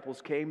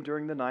 disciples came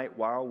during the night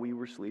while we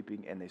were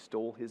sleeping, and they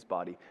stole his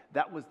body.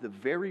 That was the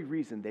very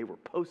reason they were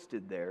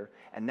posted there,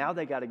 and now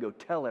they got to go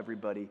tell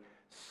everybody,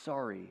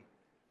 sorry,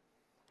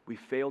 we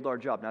failed our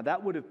job. Now,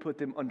 that would have put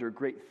them under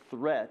great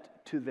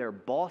threat to their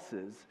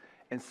bosses,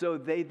 and so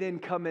they then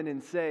come in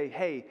and say,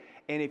 hey,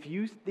 and if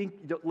you think,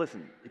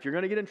 listen, if you're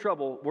going to get in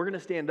trouble, we're going to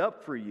stand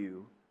up for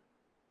you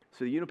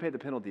so that you don't pay the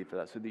penalty for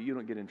that, so that you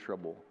don't get in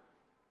trouble.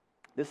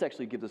 This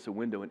actually gives us a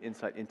window and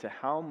insight into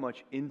how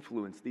much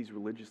influence these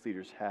religious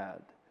leaders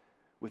had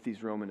with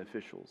these Roman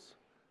officials.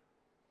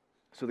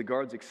 So the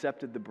guards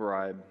accepted the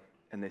bribe,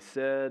 and they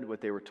said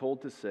what they were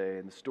told to say,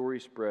 and the story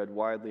spread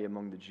widely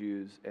among the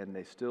Jews, and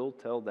they still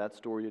tell that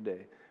story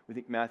today. We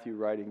think Matthew,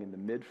 writing in the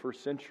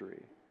mid-first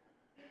century,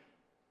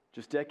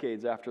 just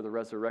decades after the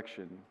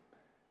resurrection,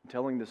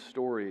 telling this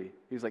story,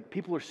 he's like,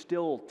 people are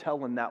still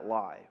telling that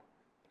lie,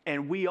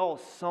 and we all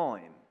saw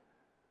him.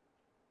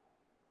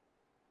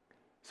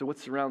 So what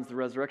surrounds the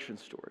resurrection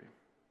story?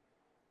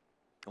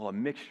 Well, a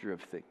mixture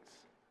of things.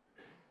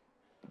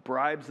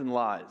 Bribes and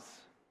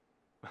lies.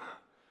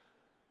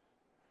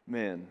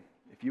 Man,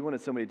 if you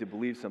wanted somebody to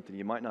believe something,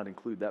 you might not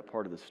include that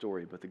part of the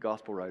story, but the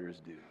gospel writers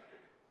do.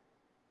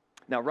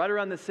 Now, right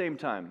around the same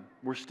time,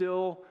 we're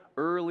still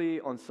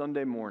early on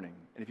Sunday morning.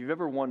 And if you've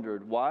ever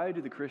wondered, why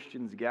do the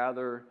Christians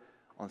gather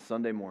on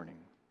Sunday morning?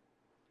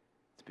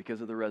 It's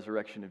because of the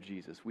resurrection of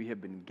Jesus. We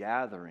have been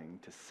gathering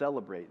to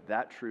celebrate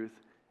that truth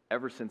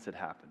ever since it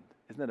happened.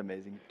 Isn't that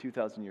amazing?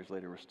 2,000 years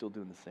later, we're still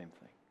doing the same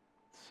thing.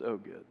 So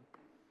good.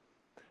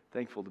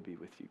 Thankful to be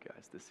with you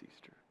guys this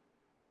Easter.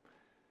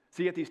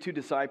 So you get these two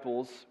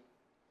disciples,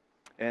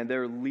 and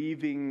they're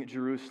leaving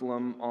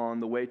Jerusalem on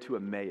the way to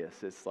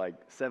Emmaus. It's like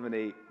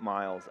 7-8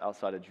 miles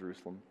outside of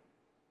Jerusalem.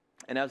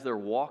 And as they're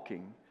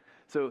walking,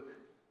 so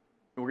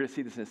we're going to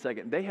see this in a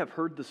second, they have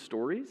heard the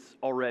stories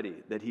already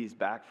that he's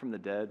back from the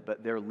dead,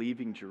 but they're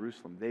leaving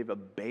Jerusalem. They've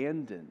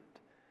abandoned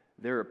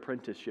their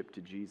apprenticeship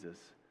to Jesus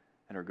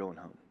and are going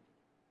home.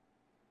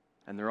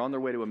 And they're on their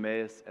way to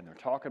Emmaus, and they're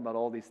talking about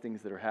all these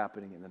things that are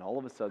happening, and then all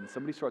of a sudden,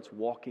 somebody starts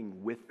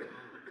walking with them.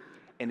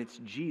 And it's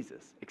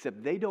Jesus,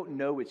 except they don't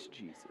know it's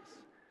Jesus.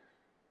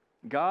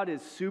 God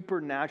is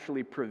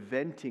supernaturally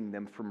preventing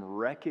them from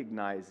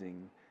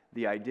recognizing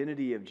the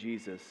identity of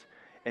Jesus.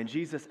 And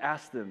Jesus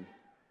asked them,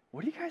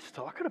 what are you guys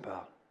talking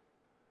about?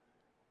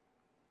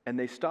 And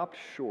they stopped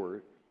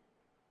short,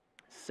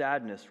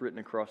 sadness written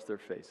across their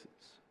faces.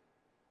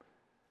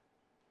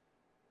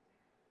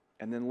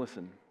 And then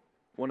listen,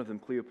 one of them,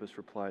 Cleopas,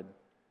 replied,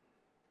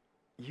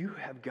 you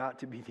have got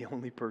to be the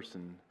only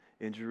person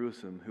in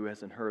Jerusalem who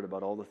hasn't heard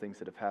about all the things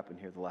that have happened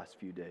here the last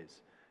few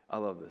days. I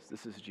love this.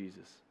 This is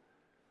Jesus.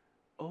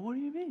 Oh, what do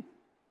you mean?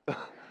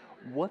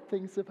 What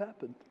things have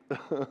happened?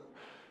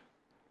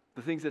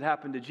 The things that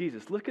happened to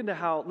Jesus.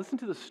 Listen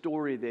to the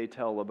story they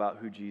tell about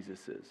who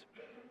Jesus is.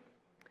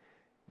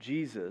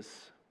 Jesus,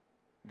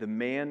 the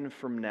man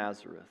from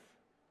Nazareth,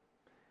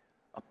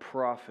 a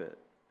prophet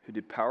who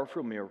did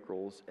powerful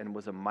miracles and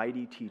was a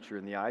mighty teacher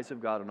in the eyes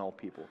of God and all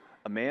people.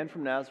 A man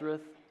from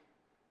Nazareth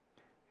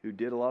who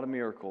did a lot of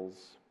miracles,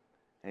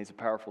 and he's a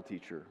powerful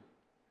teacher.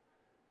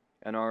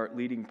 And our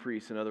leading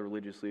priests and other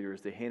religious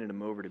leaders, they handed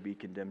him over to be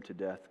condemned to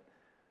death,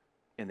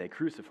 and they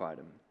crucified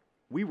him.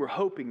 We were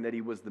hoping that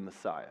he was the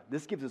Messiah.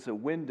 This gives us a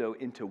window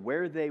into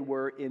where they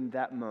were in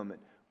that moment.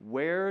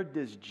 Where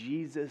does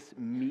Jesus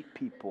meet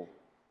people?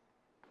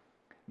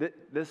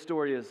 This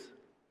story is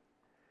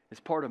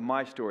part of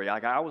my story.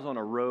 Like, I was on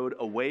a road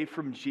away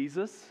from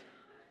Jesus.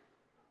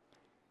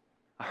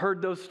 I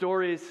heard those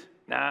stories.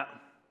 Nah,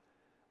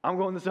 I'm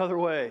going this other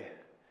way.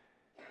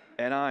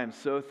 And I am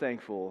so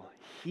thankful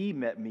he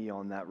met me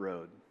on that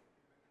road.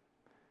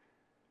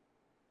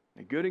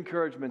 A good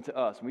encouragement to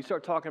us. When we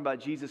start talking about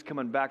Jesus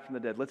coming back from the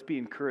dead, let's be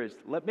encouraged.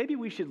 Maybe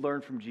we should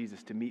learn from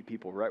Jesus to meet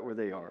people right where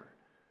they are.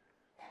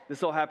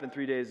 This all happened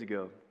 3 days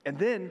ago. And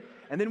then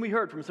we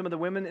heard from some of the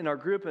women in our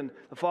group and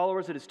the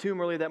followers at his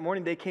tomb earlier that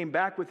morning. They came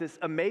back with this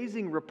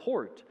amazing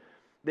report.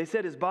 They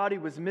said his body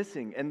was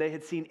missing, and they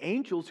had seen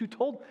angels who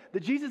told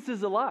that Jesus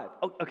is alive.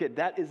 Oh, okay,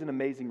 that is an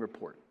amazing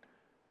report.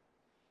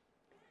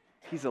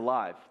 He's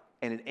alive,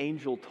 and an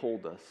angel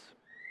told us.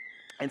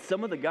 And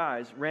some of the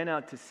guys ran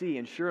out to see,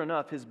 and sure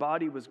enough, his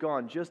body was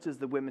gone, just as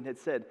the women had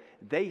said.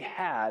 They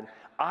had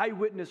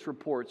eyewitness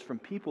reports from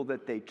people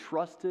that they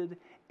trusted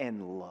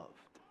and loved.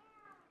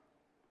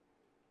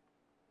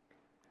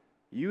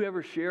 You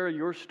ever share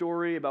your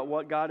story about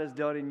what God has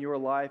done in your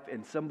life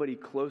and somebody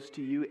close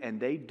to you and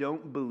they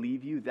don't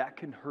believe you? That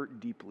can hurt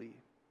deeply.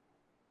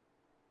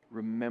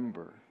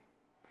 Remember,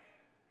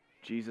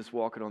 Jesus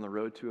walking on the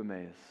road to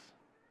Emmaus.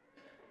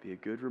 Be a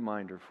good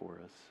reminder for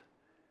us.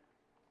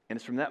 And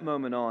it's from that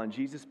moment on,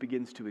 Jesus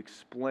begins to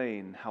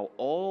explain how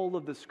all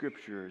of the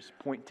scriptures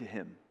point to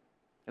him.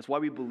 That's why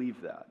we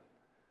believe that.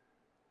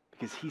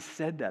 Because he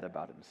said that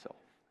about himself.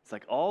 It's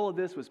like all of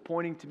this was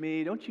pointing to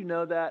me. Don't you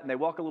know that? And they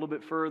walk a little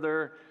bit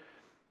further,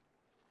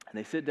 and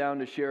they sit down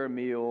to share a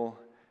meal.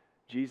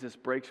 Jesus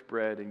breaks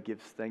bread and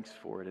gives thanks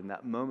for it. In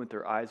that moment,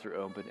 their eyes are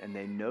open, and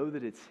they know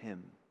that it's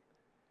him.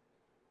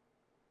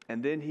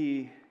 And then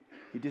he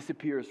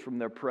disappears from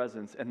their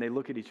presence, and they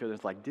look at each other.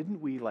 It's like, didn't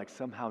we like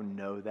somehow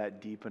know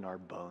that deep in our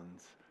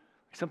bones?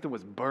 Something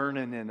was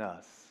burning in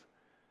us.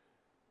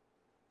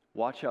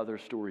 Watch how their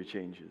story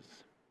changes.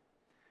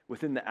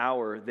 Within the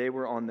hour, they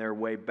were on their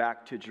way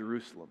back to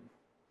Jerusalem.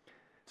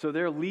 So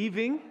they're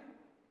leaving,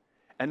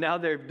 and now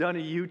they've done a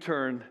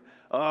U-turn.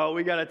 Oh,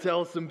 we got to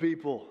tell some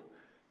people.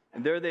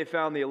 And there they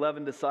found the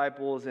 11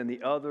 disciples and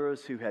the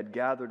others who had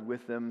gathered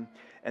with them.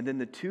 And then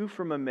the two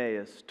from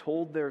Emmaus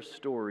told their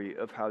story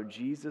of how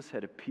Jesus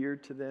had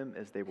appeared to them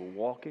as they were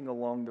walking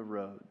along the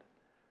road,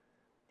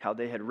 how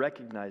they had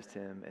recognized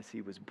him as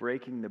he was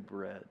breaking the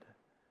bread.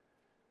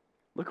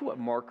 Look at what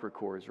Mark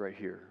records right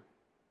here.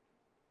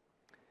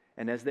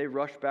 And as they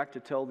rushed back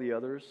to tell the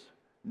others,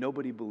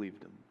 nobody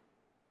believed them.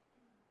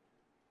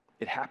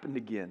 It happened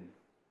again.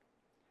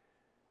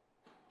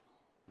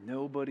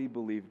 Nobody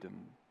believed him.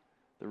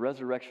 The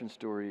resurrection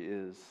story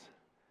is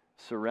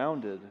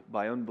surrounded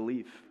by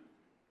unbelief.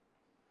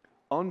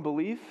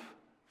 Unbelief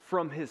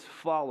from his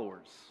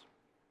followers.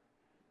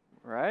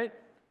 Right?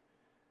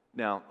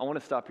 Now, I want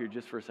to stop here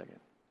just for a second.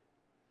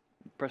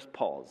 Press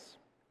pause.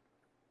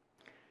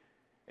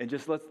 And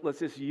just let's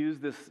just use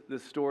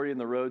this story in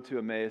the road to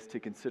Emmaus to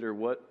consider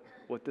what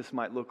this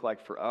might look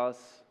like for us.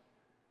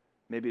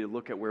 Maybe to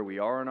look at where we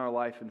are in our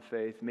life and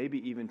faith. Maybe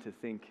even to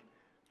think,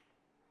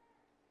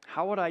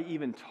 how would I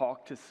even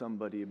talk to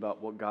somebody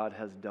about what God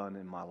has done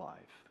in my life?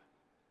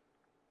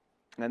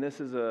 And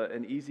this is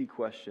an easy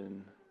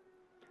question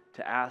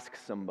to ask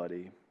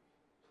somebody.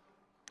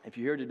 If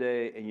you're here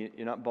today and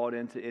you're not bought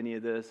into any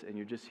of this and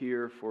you're just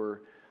here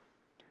for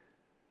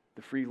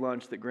the free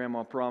lunch that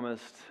Grandma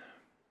promised,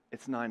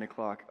 it's 9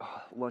 o'clock.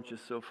 Oh, lunch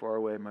is so far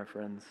away, my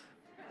friends.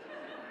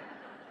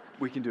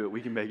 We can do it.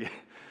 We can make it.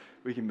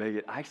 We can make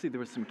it. Actually, there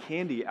was some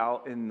candy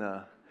out in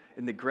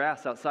the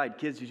grass outside.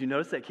 Kids, did you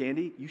notice that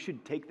candy? You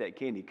should take that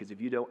candy, because if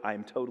you don't,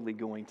 I'm totally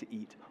going to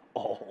eat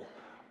all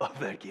of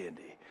that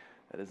candy.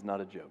 That is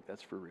not a joke.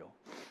 That's for real.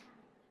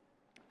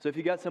 So if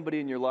you got somebody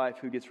in your life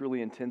who gets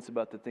really intense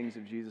about the things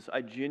of Jesus,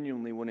 I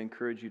genuinely want to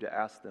encourage you to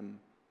ask them,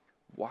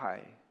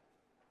 why?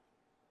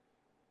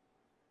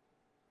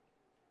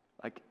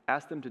 Like,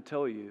 ask them to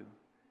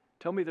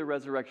tell me the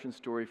resurrection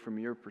story from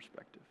your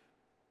perspective.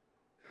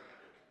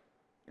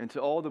 And to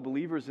all the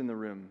believers in the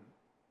room,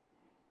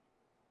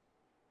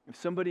 if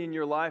somebody in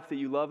your life that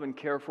you love and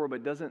care for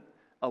but doesn't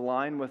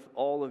align with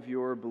all of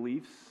your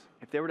beliefs,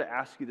 if they were to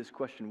ask you this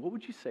question, what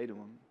would you say to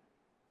them?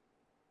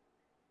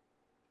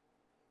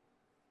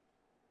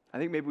 I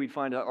think maybe we'd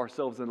find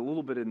ourselves in a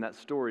little bit in that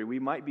story. We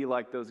might be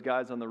like those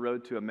guys on the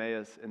road to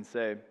Emmaus and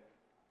say,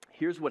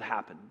 here's what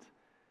happened.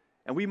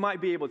 And we might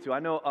be able to. I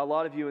know a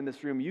lot of you in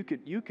this room, you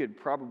could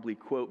probably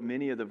quote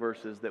many of the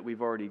verses that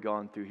we've already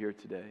gone through here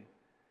today.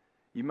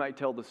 You might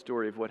tell the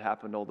story of what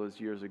happened all those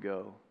years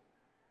ago.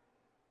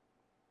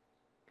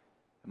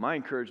 My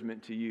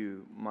encouragement to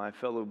you, my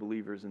fellow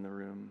believers in the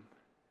room,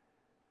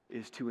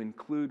 is to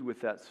include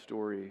with that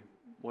story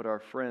what our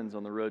friends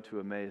on the road to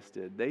Emmaus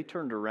did. They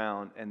turned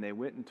around and they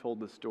went and told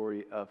the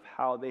story of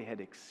how they had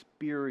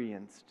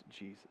experienced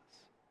Jesus.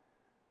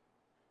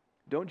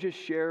 Don't just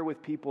share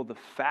with people the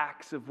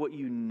facts of what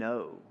you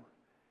know.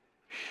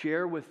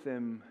 Share with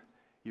them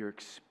your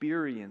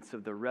experience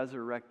of the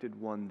resurrected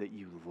one that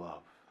you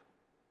love.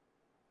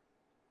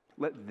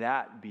 Let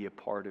that be a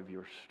part of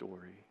your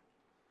story.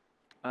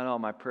 I know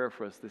my prayer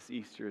for us this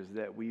Easter is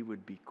that we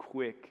would be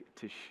quick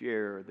to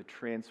share the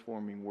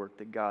transforming work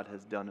that God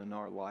has done in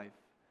our life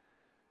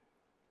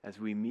as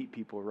we meet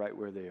people right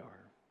where they are.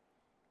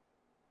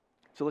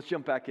 So let's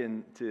jump back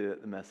into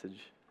the message.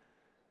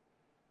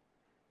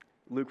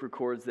 Luke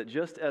records that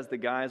just as the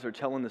guys are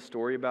telling the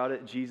story about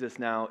it, Jesus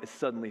now is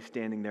suddenly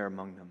standing there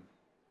among them.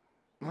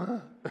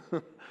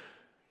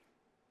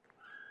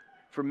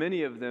 For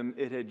many of them,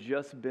 it had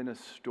just been a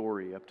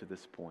story up to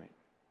this point.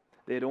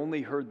 They had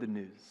only heard the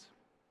news.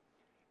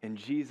 And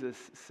Jesus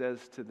says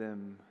to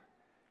them,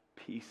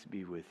 "Peace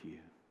be with you."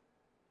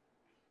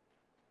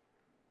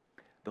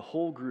 The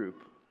whole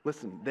group,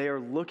 listen, they are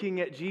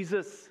looking at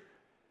Jesus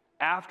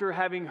after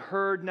having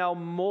heard now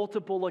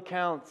multiple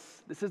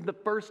accounts. This isn't the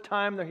first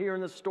time they're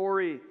hearing the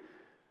story.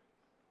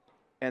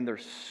 And they're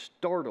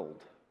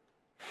startled,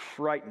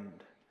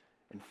 frightened,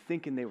 and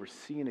thinking they were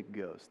seeing a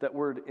ghost. That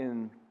word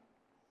in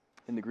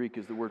the Greek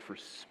is the word for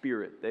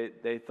spirit.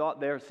 They thought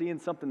they're seeing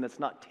something that's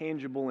not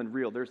tangible and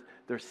real.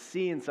 They're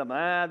seeing something.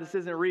 This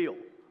isn't real.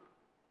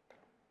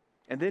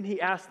 And then he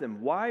asked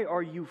them, "Why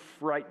are you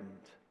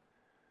frightened?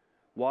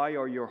 Why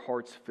are your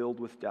hearts filled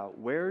with doubt?"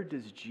 Where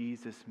does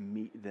Jesus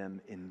meet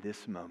them in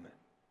this moment?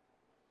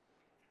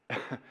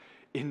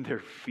 In their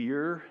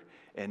fear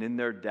and in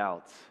their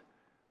doubts,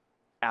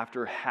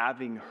 after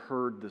having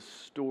heard the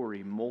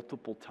story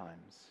multiple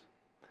times.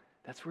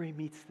 That's where he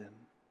meets them.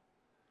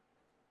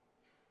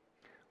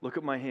 Look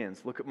at my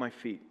hands, look at my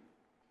feet.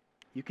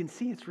 You can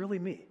see it's really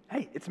me.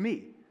 Hey, it's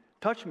me.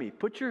 Touch me.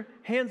 Put your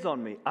hands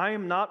on me. I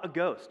am not a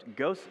ghost.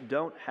 Ghosts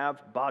don't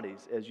have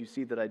bodies, as you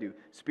see that I do.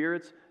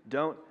 Spirits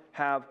don't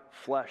have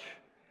flesh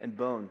and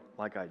bone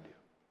like I do.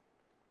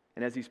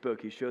 And as he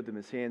spoke, he showed them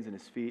his hands and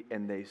his feet,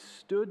 and they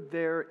stood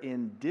there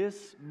in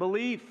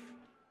disbelief.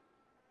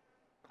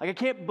 Like, I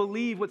can't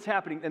believe what's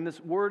happening. And this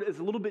word is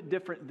a little bit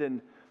different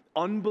than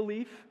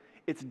unbelief.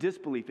 It's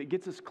disbelief. It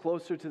gets us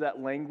closer to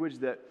that language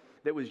that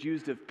was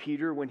used of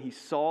Peter when he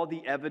saw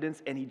the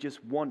evidence and he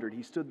just wondered.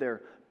 He stood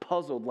there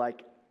puzzled,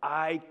 like,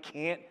 I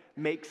can't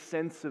make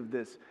sense of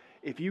this.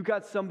 If you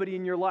got somebody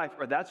in your life,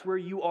 or that's where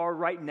you are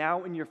right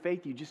now in your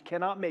faith, you just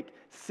cannot make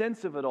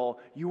sense of it all,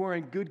 you are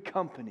in good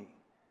company.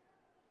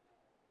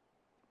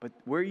 But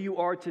where you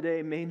are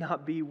today may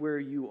not be where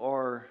you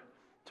are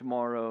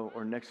tomorrow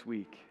or next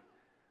week.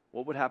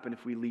 What would happen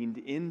if we leaned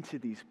into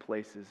these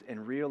places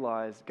and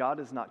realized God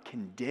does not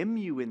condemn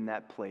you in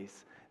that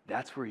place?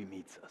 That's where he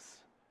meets us.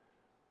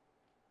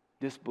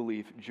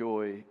 Disbelief,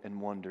 joy, and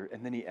wonder.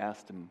 And then he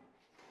asked him,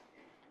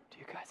 do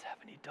you guys have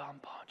any Don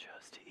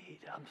Ponchos to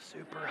eat? I'm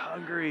super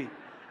hungry.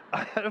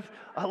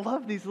 I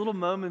love these little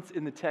moments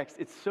in the text.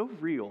 It's so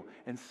real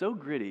and so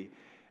gritty.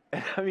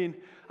 And I mean,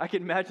 I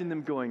can imagine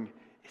them going,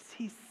 is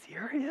he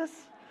serious?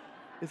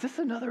 Is this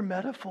another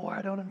metaphor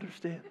I don't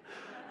understand?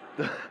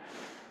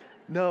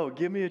 No,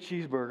 give me a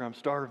cheeseburger. I'm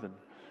starving.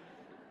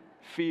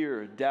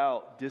 Fear,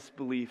 doubt,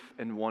 disbelief,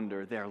 and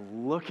wonder. They're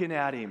looking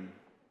at him.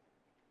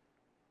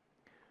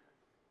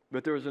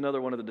 But there was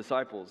another one of the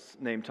disciples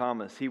named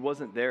Thomas. He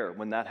wasn't there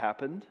when that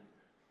happened.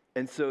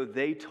 And so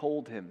they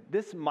told him.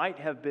 This might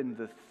have been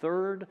the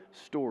third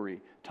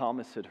story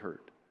Thomas had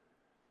heard.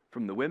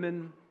 From the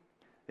women,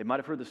 they might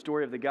have heard the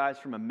story of the guys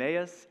from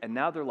Emmaus. And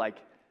now they're like,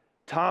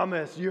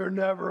 Thomas, you're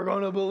never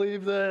going to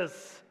believe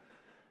this.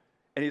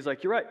 And he's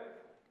like, you're right.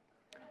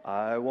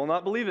 I will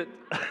not believe it.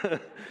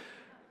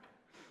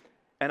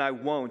 And I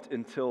won't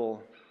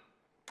until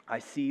I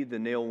see the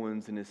nail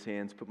wounds in his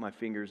hands, put my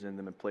fingers in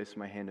them, and place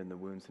my hand in the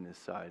wounds in his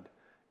side.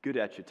 Good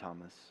at you,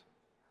 Thomas.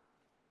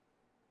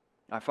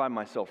 I find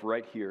myself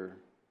right here,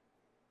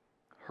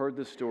 heard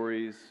the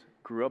stories,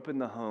 grew up in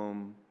the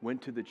home,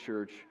 went to the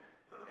church,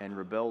 and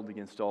rebelled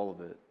against all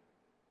of it.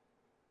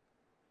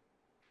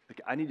 Like,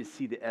 I need to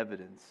see the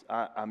evidence.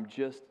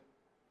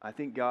 I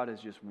think God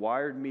has just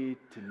wired me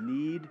to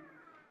need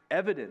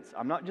evidence.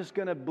 I'm not just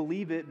going to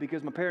believe it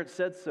because my parents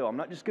said so. I'm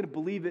not just going to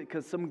believe it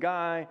because some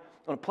guy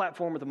on a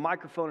platform with a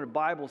microphone and a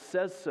Bible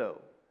says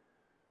so.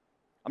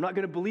 I'm not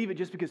going to believe it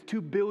just because 2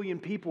 billion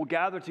people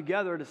gather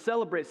together to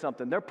celebrate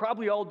something. They're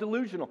probably all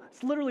delusional.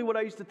 It's literally what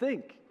I used to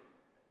think.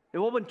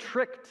 They've all been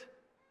tricked.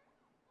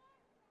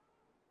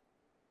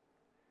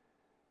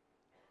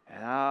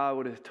 And I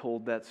would have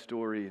told that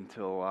story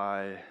until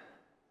I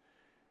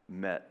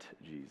met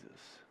Jesus.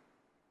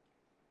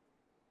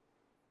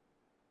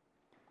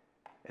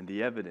 And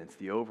the evidence,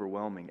 the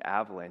overwhelming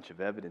avalanche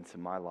of evidence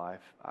in my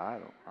life, I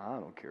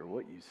don't care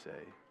what you say.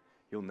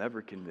 You'll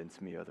never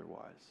convince me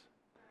otherwise.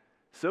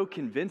 So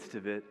convinced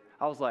of it,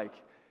 I was like,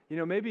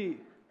 maybe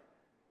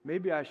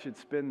I should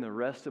spend the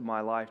rest of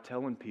my life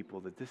telling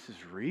people that this is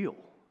real.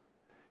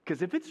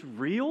 Because if it's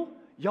real,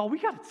 y'all, we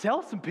got to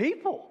tell some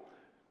people.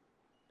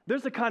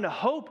 There's a kind of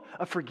hope,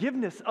 a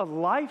forgiveness, a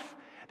life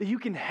that you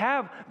can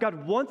have.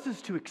 God wants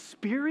us to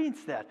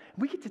experience that.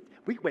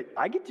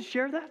 I get to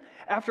share that?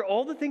 After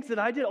all the things that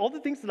I did, all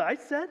the things that I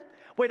said?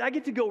 I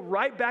get to go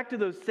right back to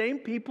those same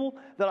people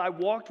that I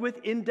walked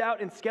with in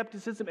doubt and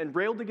skepticism and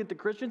railed against the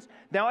Christians.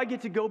 Now I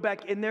get to go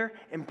back in there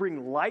and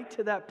bring light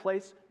to that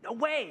place? No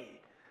way.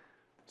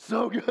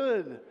 So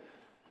good.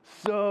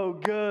 So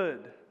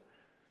good.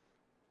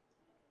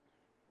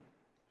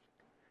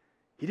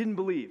 He didn't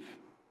believe.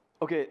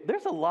 Okay,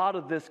 there's a lot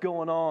of this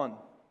going on.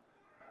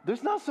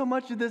 There's not so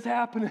much of this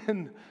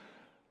happening.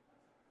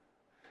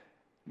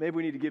 Maybe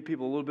we need to give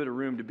people a little bit of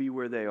room to be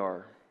where they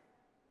are.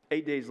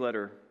 8 days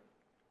later,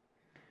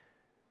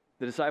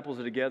 the disciples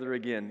are together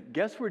again.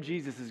 Guess where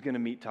Jesus is going to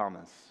meet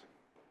Thomas?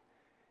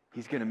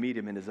 He's going to meet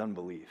him in his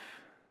unbelief.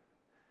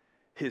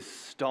 His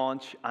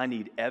staunch, I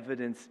need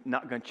evidence,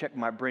 not going to check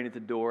my brain at the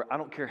door. I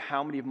don't care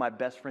how many of my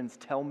best friends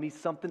tell me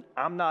something.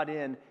 I'm not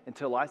in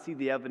until I see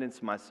the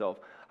evidence myself.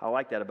 I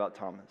like that about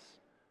Thomas.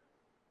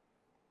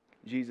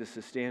 Jesus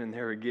is standing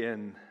there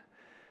again.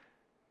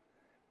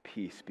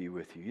 Peace be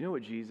with you. You know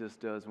what Jesus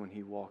does when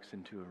he walks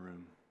into a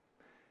room?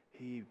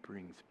 He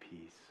brings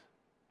peace.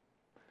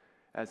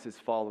 As his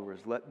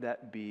followers, let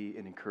that be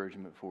an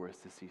encouragement for us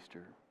this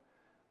Easter.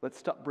 Let's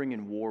stop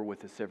bringing war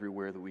with us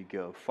everywhere that we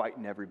go,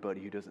 fighting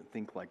everybody who doesn't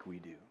think like we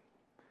do.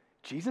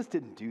 Jesus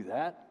didn't do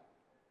that.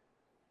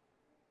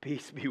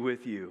 Peace be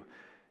with you.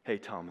 Hey,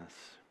 Thomas,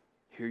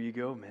 here you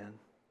go, man.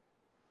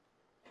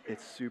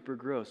 It's super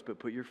gross, but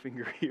put your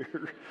finger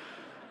here.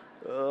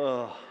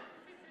 Ugh.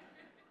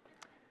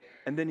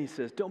 And then he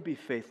says, don't be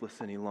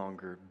faithless any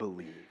longer,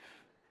 believe.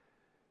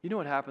 You know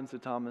what happens to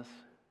Thomas?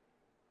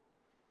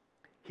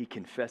 He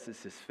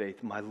confesses his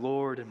faith, my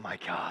Lord and my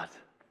God.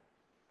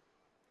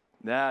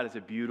 That is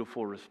a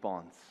beautiful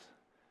response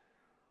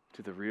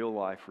to the real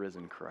life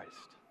risen Christ.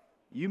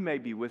 You may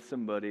be with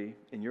somebody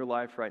in your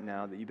life right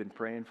now that you've been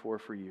praying for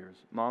years.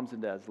 Moms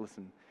and dads,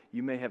 listen,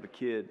 you may have a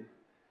kid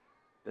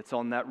that's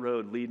on that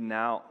road leading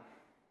out.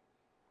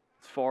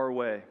 It's far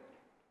away.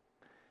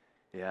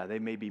 Yeah, they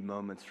may be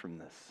moments from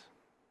this.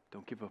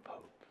 Don't give up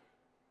hope.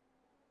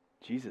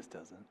 Jesus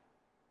doesn't.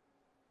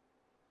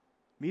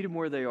 Meet them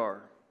where they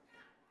are.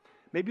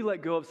 Maybe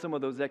let go of some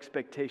of those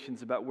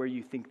expectations about where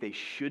you think they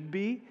should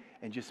be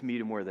and just meet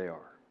them where they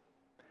are.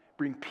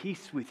 Bring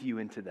peace with you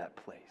into that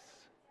place.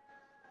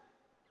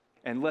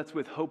 And let's,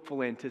 with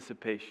hopeful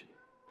anticipation,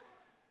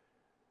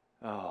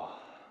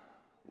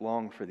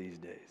 long for these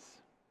days.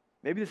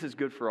 Maybe this is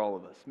good for all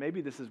of us.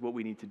 Maybe this is what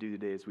we need to do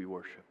today as we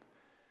worship.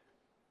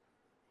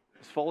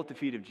 Just fall at the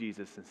feet of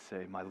Jesus and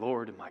say, my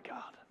Lord and my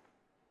God.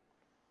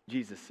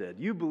 Jesus said,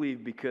 you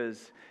believe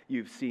because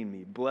you've seen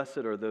me. Blessed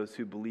are those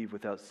who believe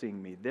without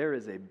seeing me. There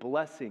is a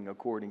blessing,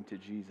 according to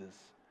Jesus,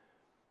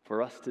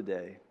 for us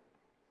today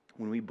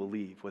when we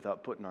believe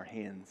without putting our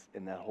hands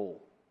in that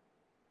hole.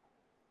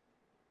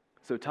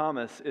 So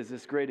Thomas is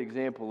this great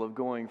example of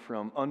going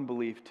from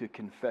unbelief to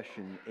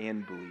confession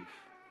and belief.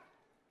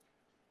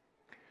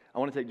 I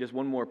want to take just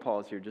one more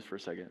pause here just for a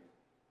second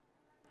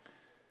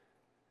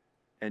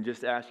and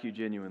just ask you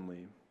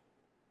genuinely.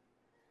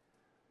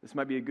 This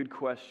might be a good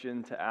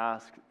question to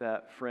ask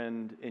that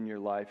friend in your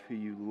life who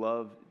you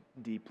love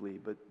deeply,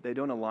 but they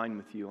don't align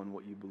with you on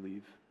what you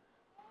believe.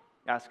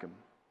 Ask them.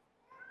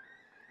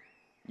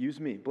 Use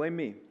me. Blame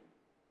me.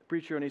 The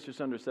preacher on Easter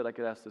Sunday said I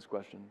could ask this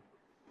question.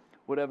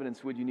 What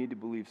evidence would you need to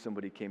believe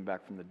somebody came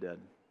back from the dead?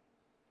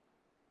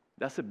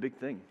 That's a big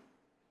thing.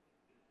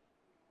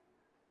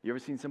 You ever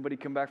seen somebody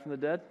come back from the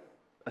dead?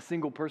 A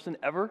single person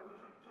ever?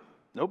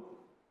 Nope.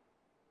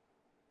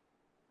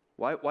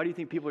 Why do you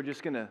think people are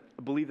just going to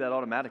believe that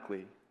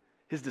automatically?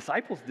 His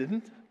disciples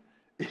didn't.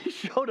 He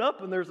showed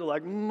up and they're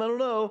like, I don't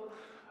know.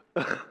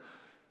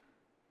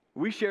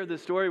 We share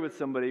this story with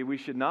somebody. We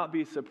should not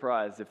be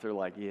surprised if they're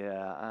like,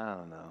 yeah, I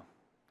don't know.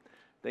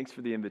 Thanks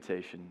for the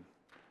invitation,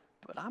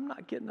 but I'm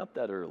not getting up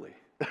that early.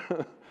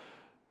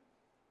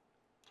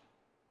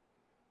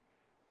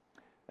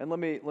 And let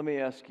me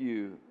ask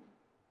you,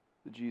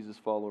 the Jesus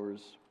followers,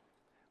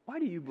 why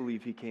do you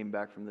believe he came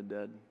back from the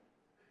dead?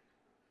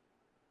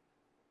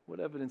 What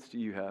evidence do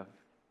you have?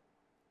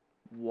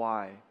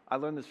 Why? I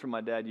learned this from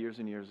my dad years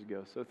and years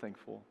ago, so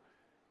thankful.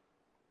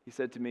 He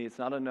said to me, it's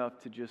not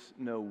enough to just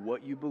know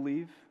what you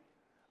believe,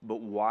 but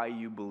why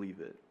you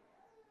believe it.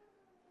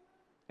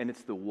 And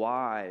it's the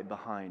why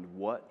behind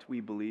what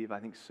we believe I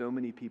think so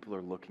many people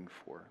are looking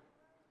for.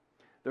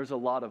 There's a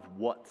lot of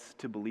what's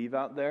to believe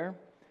out there.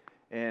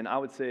 And I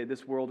would say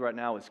this world right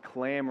now is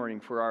clamoring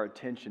for our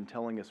attention,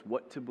 telling us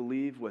what to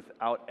believe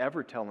without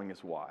ever telling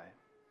us why.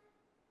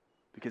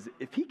 Because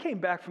if he came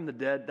back from the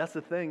dead, that's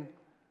the thing.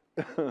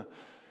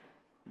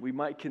 We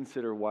might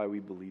consider why we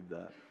believe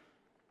that.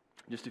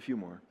 Just a few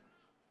more.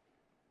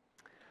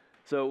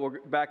 So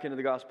we're back into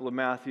the Gospel of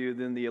Matthew.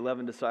 Then the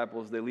 11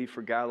 disciples, they leave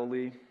for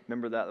Galilee.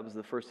 Remember that was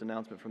the first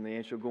announcement from the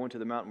angel, going to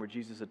the mountain where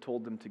Jesus had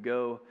told them to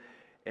go.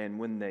 And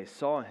when they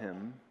saw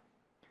him,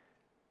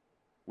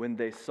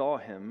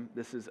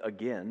 this is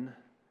again,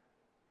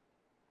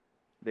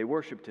 they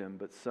worshiped him,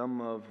 but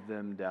some of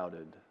them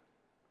doubted.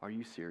 Are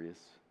you serious?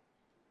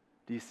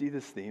 Do you see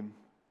this theme?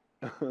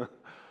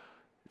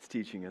 It's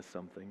teaching us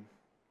something.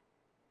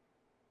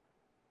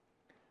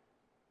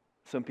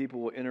 Some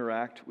people will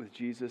interact with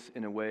Jesus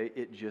in a way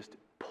it just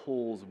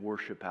pulls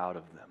worship out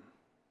of them.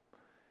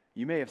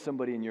 You may have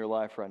somebody in your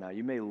life right now.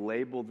 You may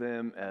label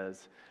them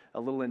as a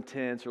little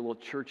intense or a little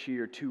churchy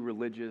or too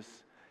religious.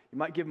 You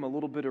might give them a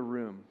little bit of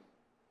room.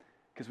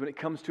 Because when it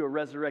comes to a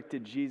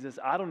resurrected Jesus,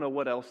 I don't know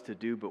what else to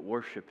do but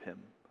worship him.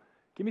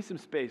 Give me some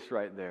space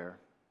right there.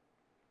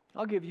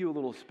 I'll give you a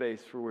little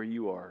space for where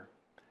you are.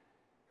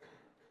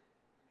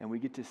 And we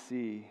get to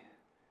see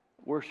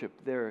worship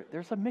there.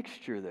 There's a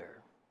mixture there.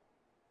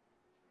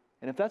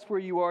 And if that's where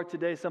you are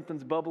today,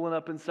 something's bubbling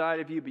up inside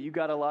of you, but you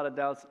got a lot of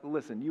doubts,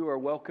 listen, you are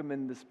welcome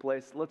in this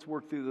place. Let's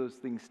work through those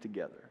things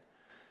together.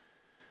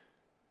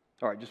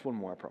 All right, just one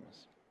more, I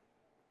promise.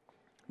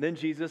 Then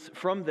Jesus,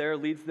 from there,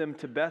 leads them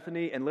to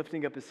Bethany, and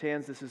lifting up his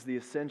hands, this is the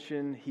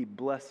ascension, he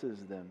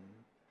blesses them.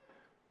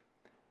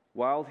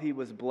 While he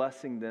was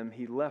blessing them,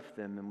 he left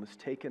them and was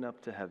taken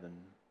up to heaven.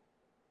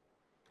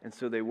 And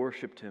so they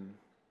worshiped him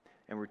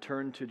and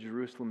returned to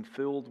Jerusalem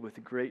filled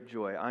with great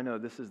joy. I know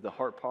this is the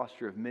heart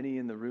posture of many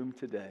in the room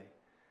today.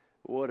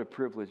 What a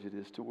privilege it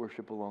is to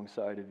worship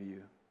alongside of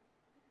you.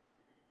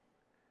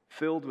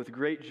 Filled with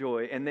great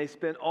joy, and they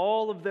spent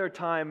all of their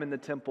time in the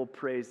temple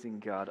praising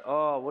God.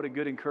 Oh, what a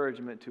good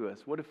encouragement to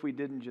us. What if we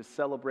didn't just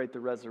celebrate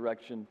the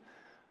resurrection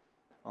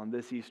on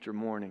this Easter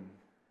morning?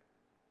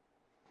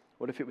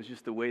 What if it was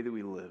just the way that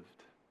we lived?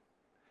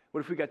 What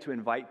if we got to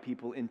invite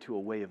people into a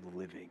way of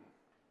living?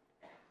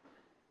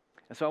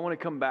 And so I want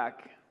to come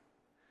back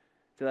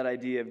to that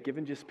idea of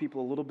giving just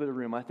people a little bit of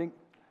room. I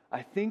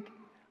think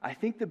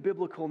the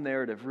biblical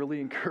narrative really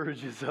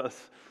encourages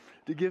us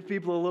to give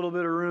people a little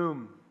bit of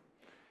room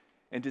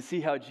and to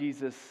see how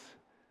Jesus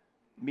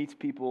meets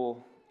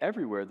people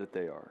everywhere that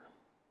they are.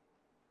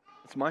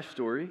 It's my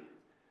story.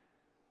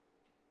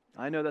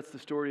 I know that's the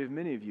story of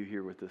many of you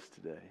here with us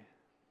today.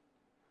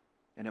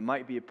 And it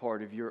might be a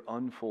part of your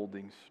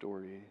unfolding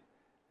story.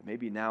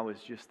 Maybe now is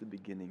just the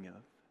beginning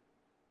of.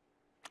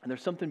 And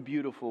there's something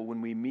beautiful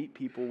when we meet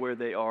people where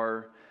they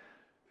are,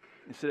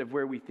 instead of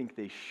where we think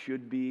they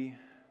should be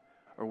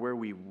or where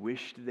we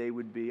wished they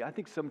would be. I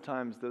think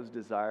sometimes those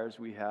desires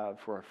we have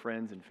for our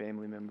friends and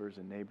family members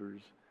and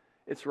neighbors,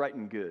 it's right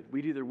and good.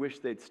 We'd either wish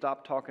they'd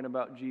stop talking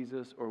about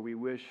Jesus or we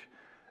wish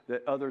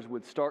that others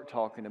would start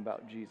talking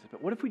about Jesus.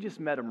 But what if we just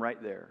met them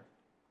right there?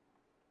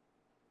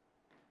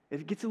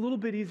 It gets a little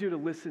bit easier to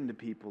listen to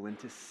people and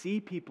to see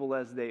people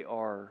as they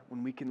are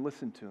when we can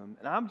listen to them.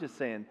 And I'm just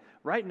saying,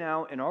 right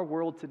now in our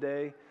world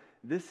today,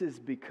 this is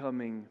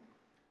becoming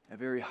a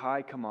very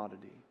high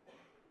commodity.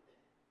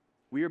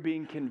 We are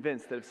being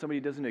convinced that if somebody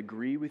doesn't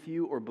agree with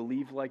you or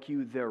believe like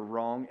you, they're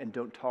wrong and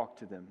don't talk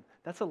to them.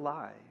 That's a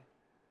lie.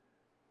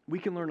 We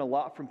can learn a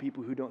lot from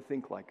people who don't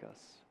think like us.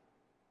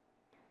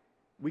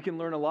 We can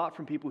learn a lot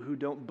from people who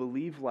don't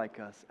believe like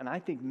us. And I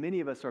think many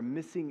of us are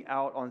missing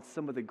out on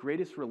some of the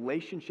greatest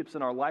relationships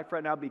in our life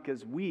right now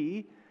because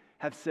we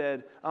have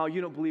said, oh, you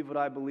don't believe what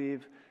I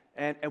believe,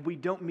 and we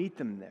don't meet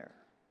them there.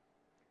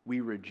 We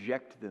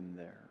reject them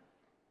there.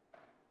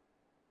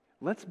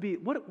 What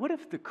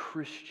if the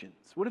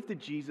Christians, what if the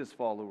Jesus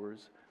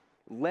followers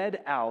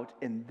led out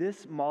in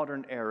this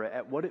modern era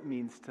at what it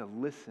means to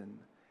listen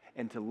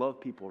and to love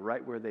people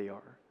right where they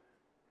are?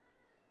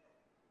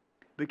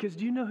 Because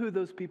do you know who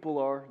those people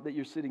are that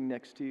you're sitting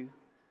next to?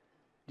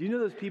 Do you know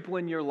those people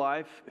in your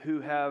life who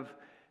have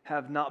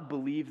not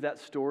believed that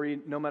story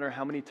no matter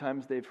how many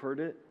times they've heard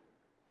it?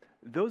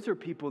 Those are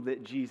people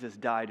that Jesus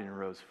died and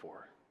rose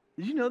for.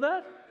 Did you know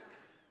that?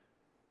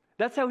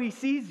 That's how he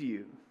sees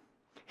you.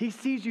 He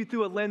sees you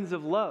through a lens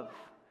of love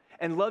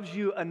and loves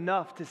you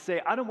enough to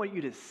say, I don't want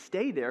you to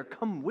stay there.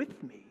 Come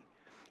with me.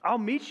 I'll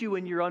meet you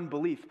in your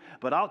unbelief,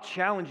 but I'll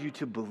challenge you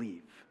to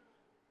believe.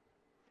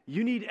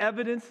 You need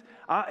evidence?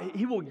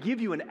 He will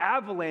give you an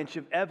avalanche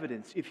of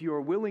evidence if you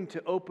are willing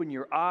to open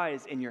your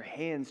eyes and your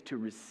hands to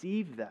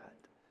receive that.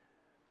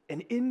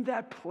 And in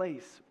that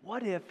place,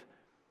 what if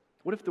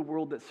the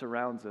world that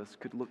surrounds us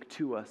could look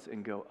to us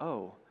and go,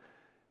 oh,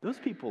 those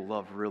people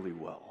love really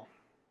well.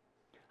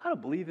 I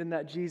don't believe in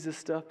that Jesus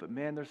stuff, but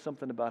man, there's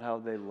something about how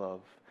they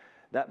love.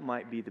 That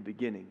might be the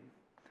beginning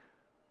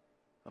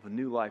of a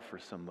new life for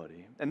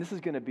somebody. And this is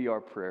going to be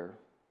our prayer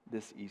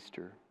this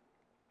Easter,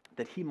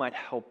 that he might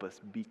help us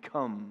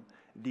become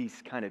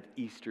these kind of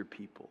Easter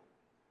people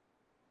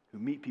who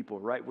meet people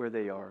right where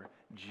they are,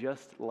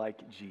 just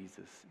like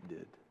Jesus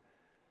did.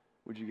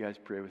 Would you guys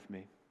pray with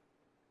me?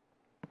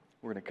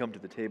 We're going to come to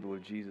the table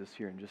of Jesus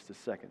here in just a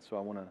second, so I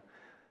want to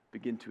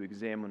begin to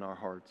examine our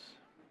hearts.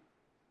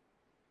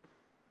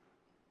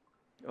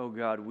 Oh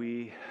God,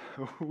 we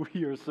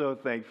are so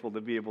thankful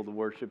to be able to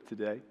worship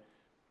today.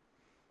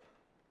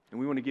 And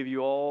we want to give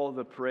you all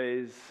the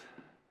praise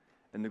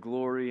and the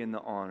glory and the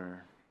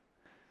honor.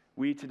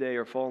 We today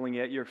are falling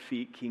at your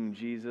feet, King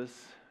Jesus,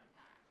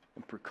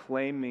 and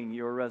proclaiming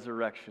your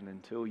resurrection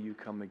until you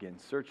come again.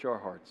 Search our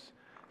hearts.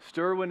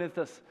 Stir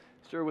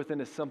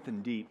within us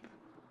something deep,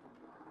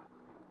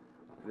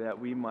 that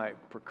we might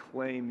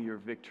proclaim your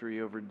victory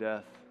over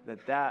death,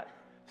 that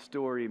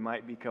story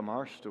might become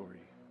our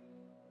story,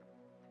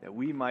 that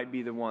we might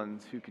be the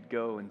ones who could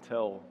go and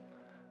tell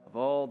of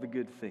all the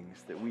good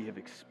things that we have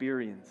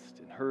experienced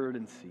and heard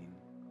and seen.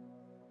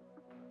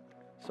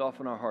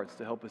 Soften our hearts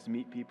to help us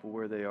meet people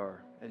where they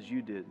are, as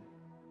you did,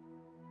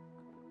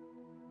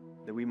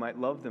 that we might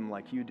love them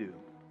like you do,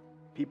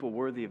 people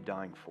worthy of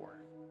dying for.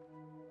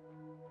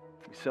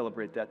 We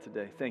celebrate that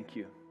today. Thank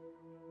you.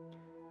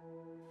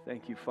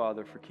 Thank you,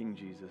 Father, for King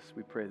Jesus.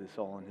 We pray this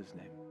all in his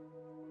name.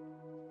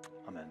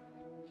 Amen.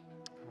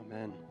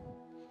 Amen.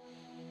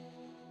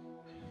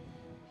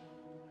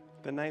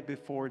 The night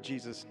before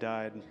Jesus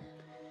died,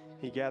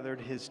 he gathered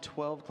his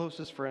 12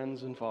 closest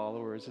friends and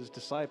followers, his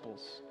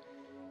disciples,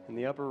 in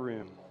the upper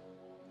room.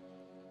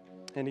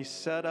 And he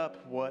set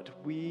up what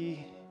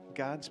we,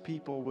 God's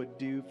people, would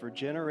do for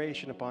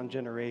generation upon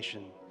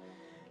generation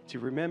to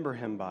remember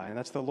him by, and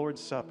that's the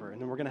Lord's Supper.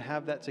 And then we're going to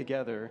have that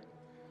together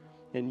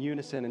in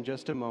unison in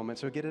just a moment.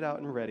 So get it out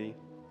and ready.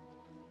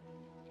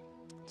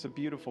 It's a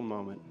beautiful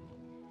moment.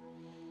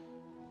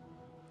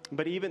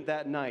 But even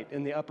that night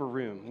in the upper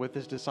room with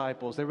his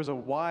disciples, there was a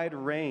wide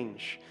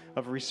range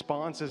of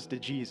responses to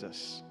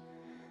Jesus.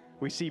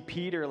 We see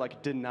Peter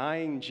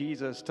denying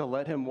Jesus to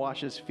let him wash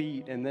his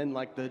feet, and then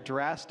the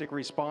drastic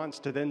response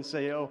to then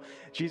say, oh,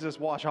 Jesus,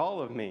 wash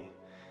all of me.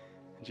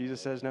 And Jesus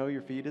says, no,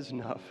 your feet is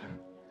enough.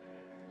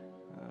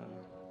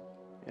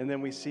 And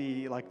then we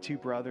see two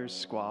brothers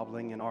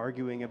squabbling and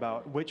arguing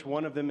about which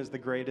one of them is the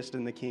greatest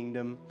in the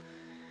kingdom.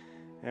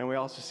 And we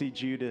also see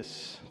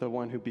Judas, the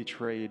one who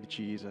betrayed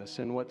Jesus.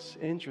 And what's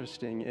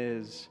interesting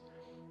is,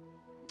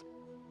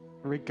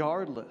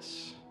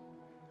 regardless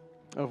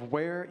of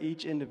where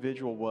each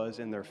individual was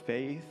in their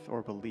faith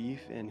or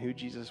belief in who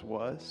Jesus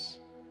was,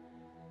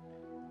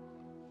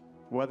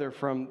 whether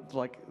from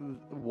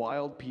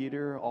wild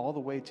Peter all the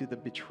way to the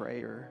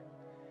betrayer,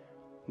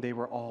 they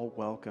were all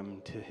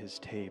welcome to his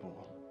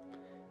table,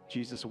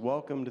 Jesus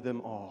welcomed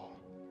them all.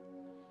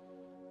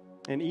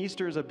 And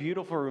Easter is a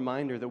beautiful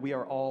reminder that we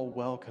are all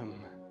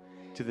welcome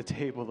to the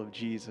table of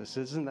Jesus.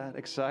 Isn't that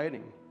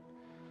exciting?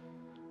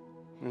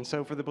 And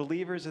so for the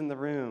believers in the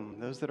room,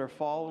 those that are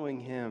following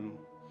him,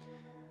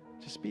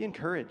 just be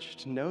encouraged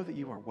to know that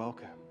you are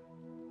welcome.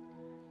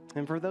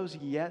 And for those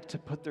yet to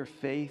put their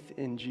faith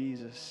in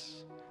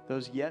Jesus,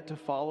 those yet to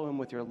follow him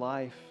with your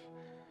life,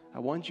 I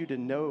want you to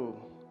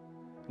know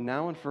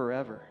now and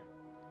forever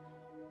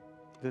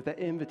that that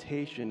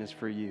invitation is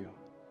for you,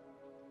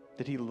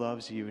 that he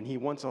loves you and he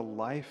wants a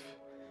life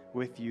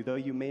with you. Though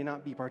you may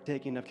not be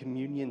partaking of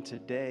communion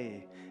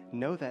today,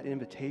 know that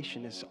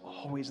invitation is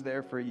always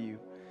there for you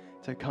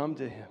to come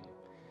to him.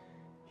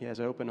 He has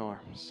open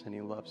arms and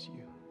he loves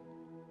you.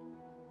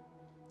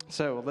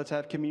 So let's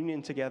have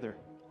communion together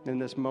in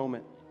this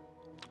moment.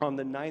 On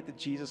the night that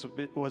Jesus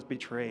was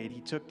betrayed,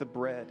 he took the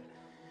bread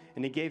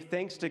and he gave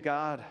thanks to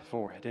God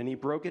for it. And he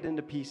broke it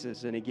into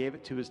pieces and he gave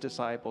it to his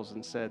disciples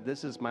and said,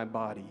 "This is my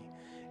body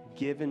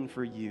given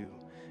for you.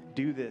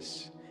 Do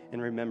this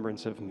in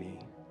remembrance of me."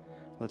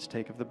 Let's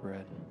take of the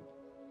bread.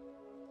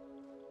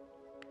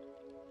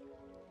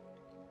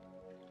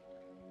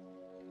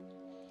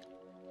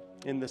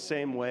 In the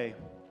same way,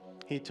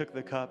 he took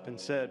the cup and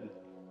said,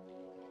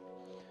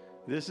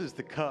 "This is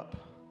the cup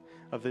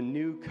of the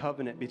new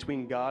covenant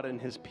between God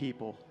and his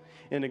people,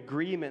 an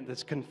agreement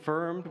that's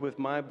confirmed with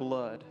my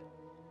blood.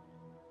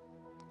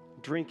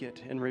 Drink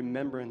it in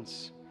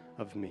remembrance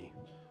of me."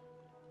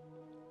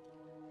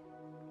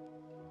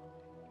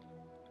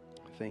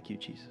 Thank you,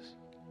 Jesus.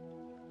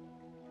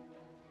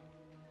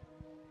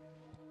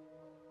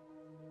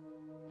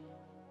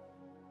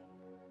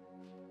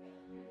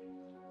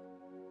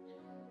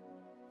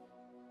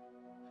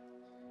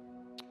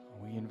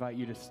 We invite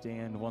you to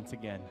stand once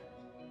again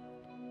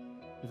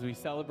as we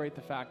celebrate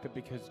the fact that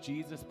because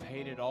Jesus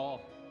paid it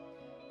all,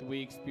 that we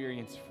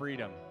experience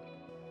freedom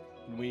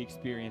and we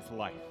experience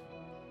life.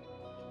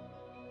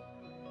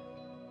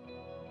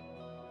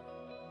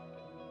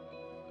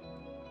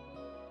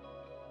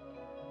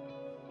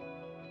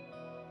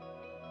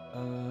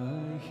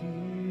 I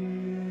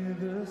hear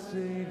the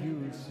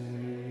Savior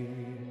say,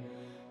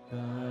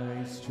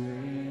 "Thy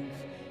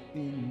strength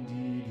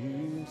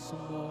indeed is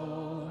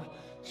small.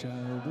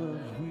 Child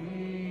of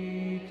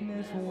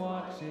weakness,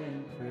 watch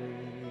and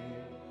pray.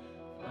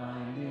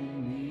 Find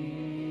in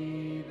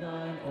me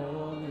thine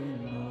all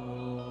in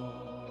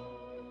all."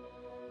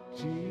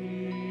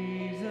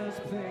 Jesus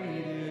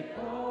paid it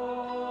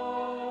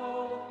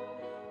all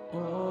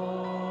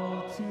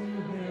to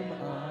him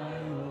I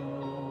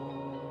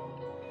owe.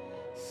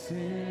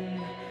 Sin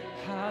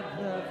had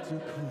left a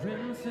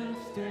crimson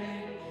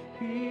stain,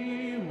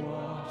 he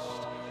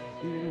washed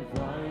it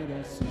white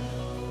as snow.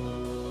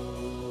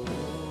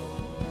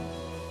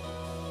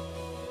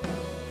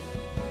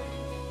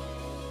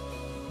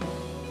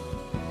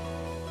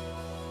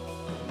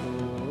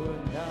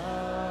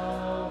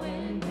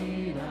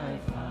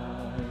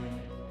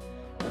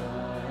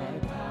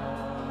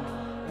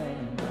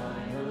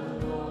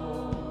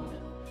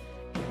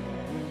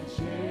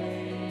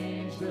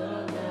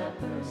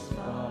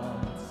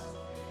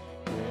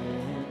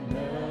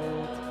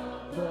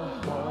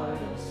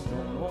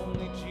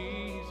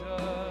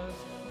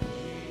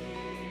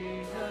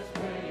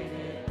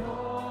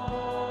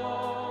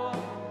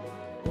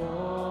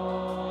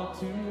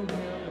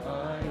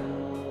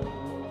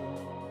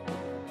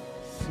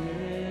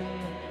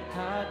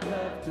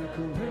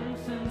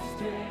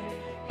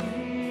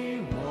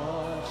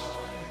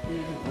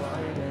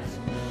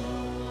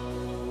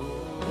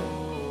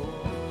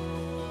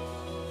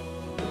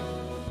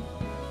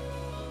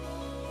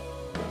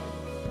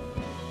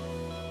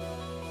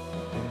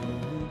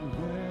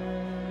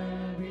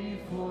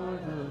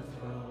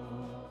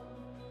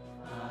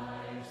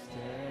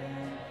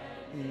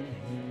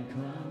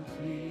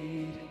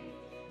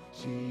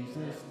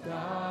 Jesus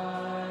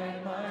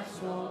died my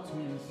soul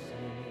to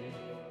save.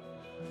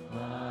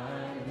 My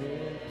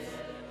lips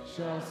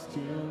shall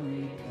still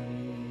repeat.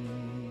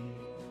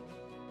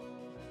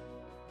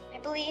 I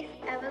believe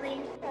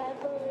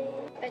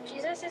that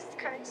Jesus is the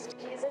Christ.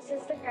 Jesus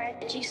is the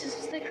Christ. Jesus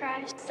is the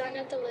Christ. Son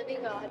of the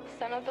living God.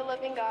 Son of the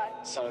living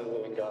God. Son of the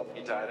living God.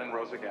 He died and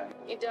rose again.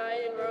 He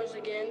died and rose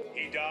again.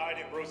 He died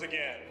and rose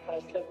again. I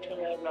accept him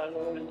as my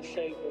Lord and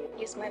Savior.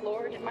 He is my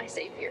Lord and my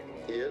Savior.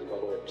 He is my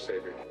Lord and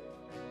Savior.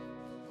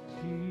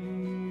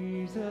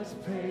 Jesus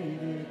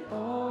paid it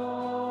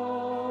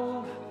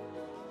all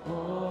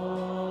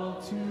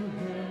to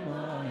him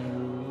I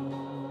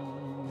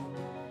owe.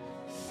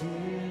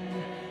 Sin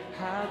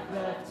had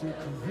left a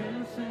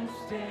crimson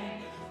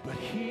stain, but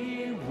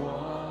he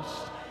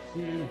washed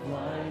it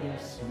white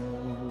as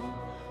snow.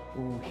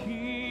 Oh,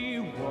 he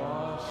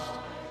washed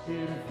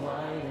it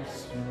white as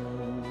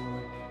snow.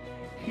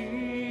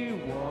 He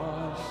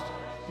washed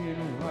it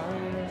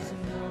white as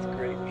snow. With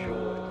great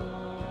joy,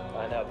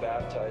 I now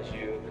baptize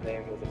you in the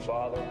name of the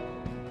Father,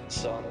 the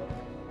Son,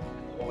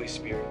 and the Holy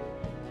Spirit,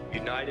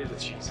 united with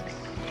Jesus,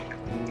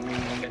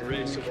 and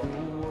raised to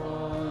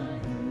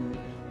one.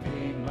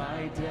 Paid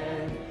my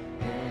debt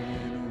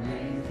and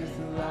raised his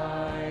life.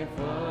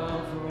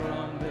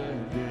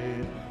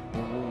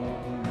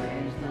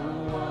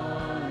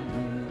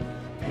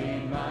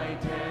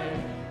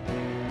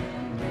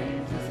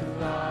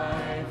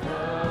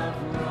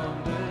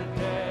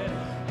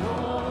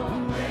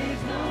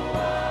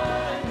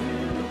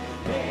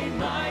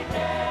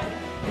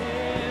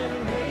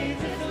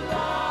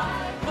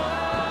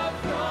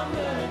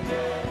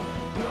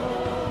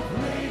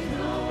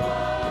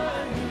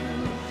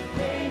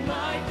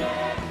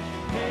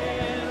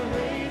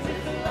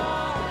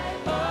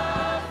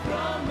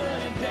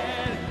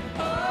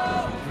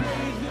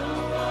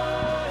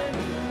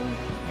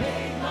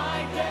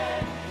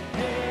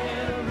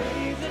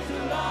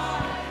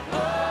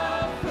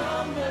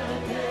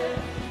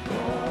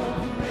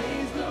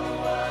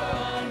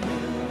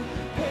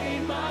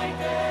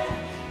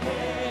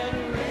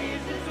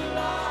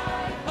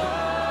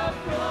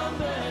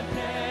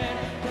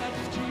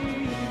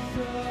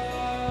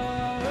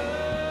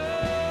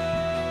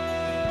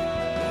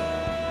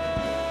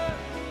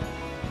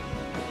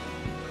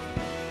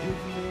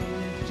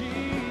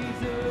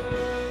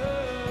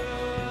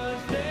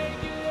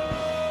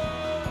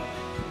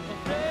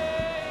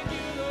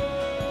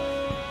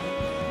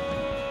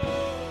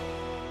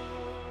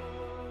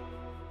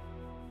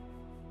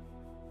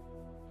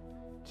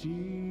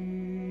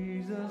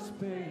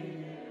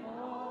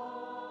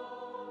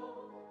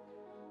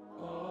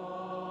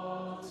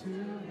 to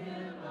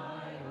him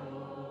I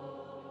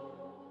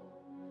owe.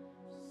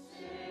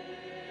 Sin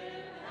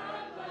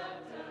had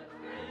left a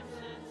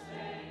crimson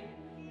stain,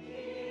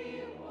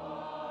 he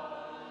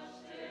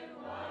washed it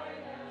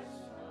white as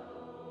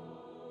snow.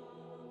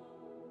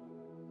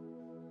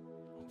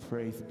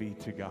 Praise be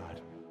to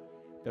God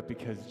that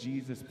because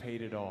Jesus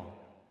paid it all,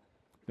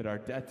 that our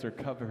debts are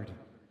covered,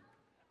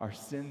 our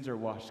sins are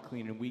washed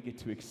clean, and we get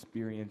to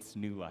experience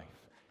new life.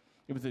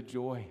 It was a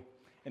joy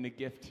and a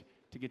gift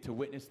to get to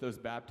witness those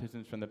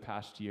baptisms from the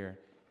past year,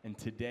 and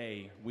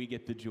today we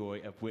get the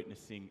joy of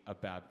witnessing a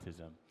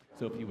baptism.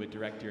 So if you would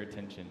direct your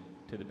attention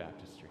to the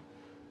baptistry.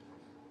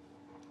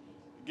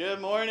 Good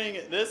morning.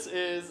 This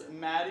is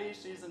Maddie.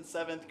 She's in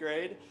 7th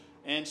grade,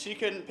 and she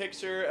couldn't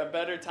picture a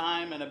better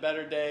time and a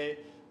better day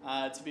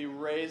to be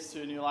raised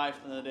to a new life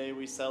than the day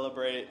we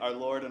celebrate our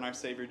Lord and our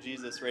Savior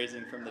Jesus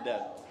raising from the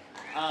dead.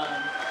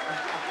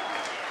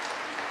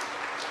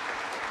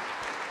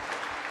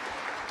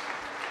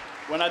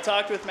 When I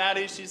talked with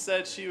Maddie, she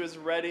said she was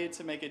ready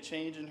to make a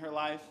change in her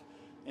life,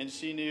 and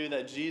she knew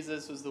that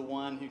Jesus was the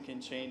one who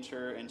can change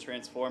her and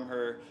transform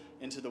her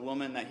into the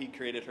woman that he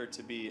created her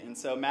to be. And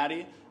so,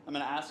 Maddie, I'm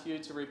going to ask you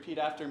to repeat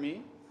after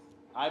me.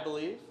 I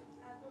believe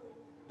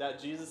that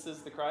Jesus is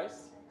the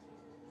Christ,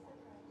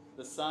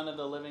 the Son of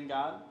the living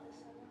God.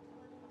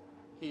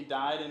 He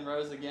died and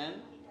rose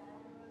again,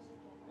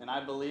 and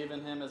I believe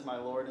in him as my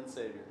Lord and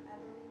Savior.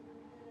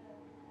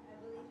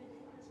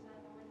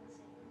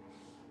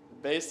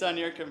 Based on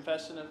your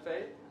confession of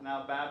faith, and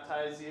I'll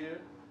baptize you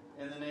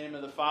in the name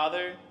of the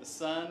Father, the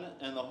Son,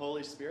 and the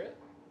Holy Spirit.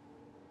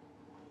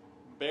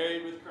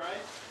 Buried with Christ,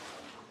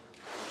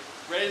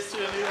 raised to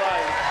a new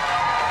life.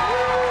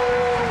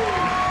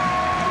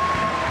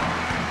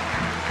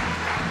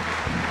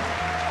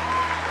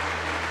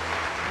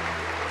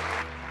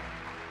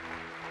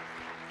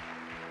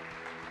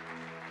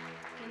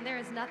 And there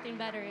is nothing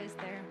better, is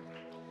there?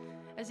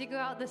 As you go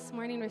out this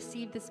morning,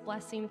 receive this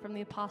blessing from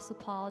the Apostle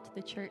Paul to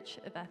the church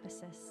of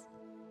Ephesus.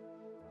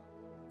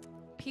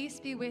 Peace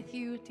be with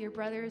you, dear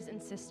brothers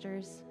and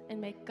sisters, and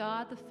may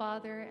God the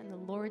Father and the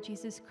Lord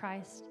Jesus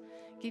Christ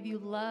give you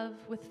love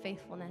with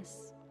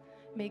faithfulness.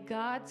 May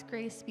God's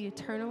grace be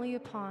eternally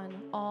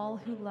upon all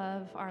who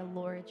love our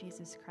Lord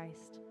Jesus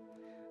Christ.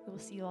 We will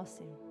see you all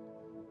soon.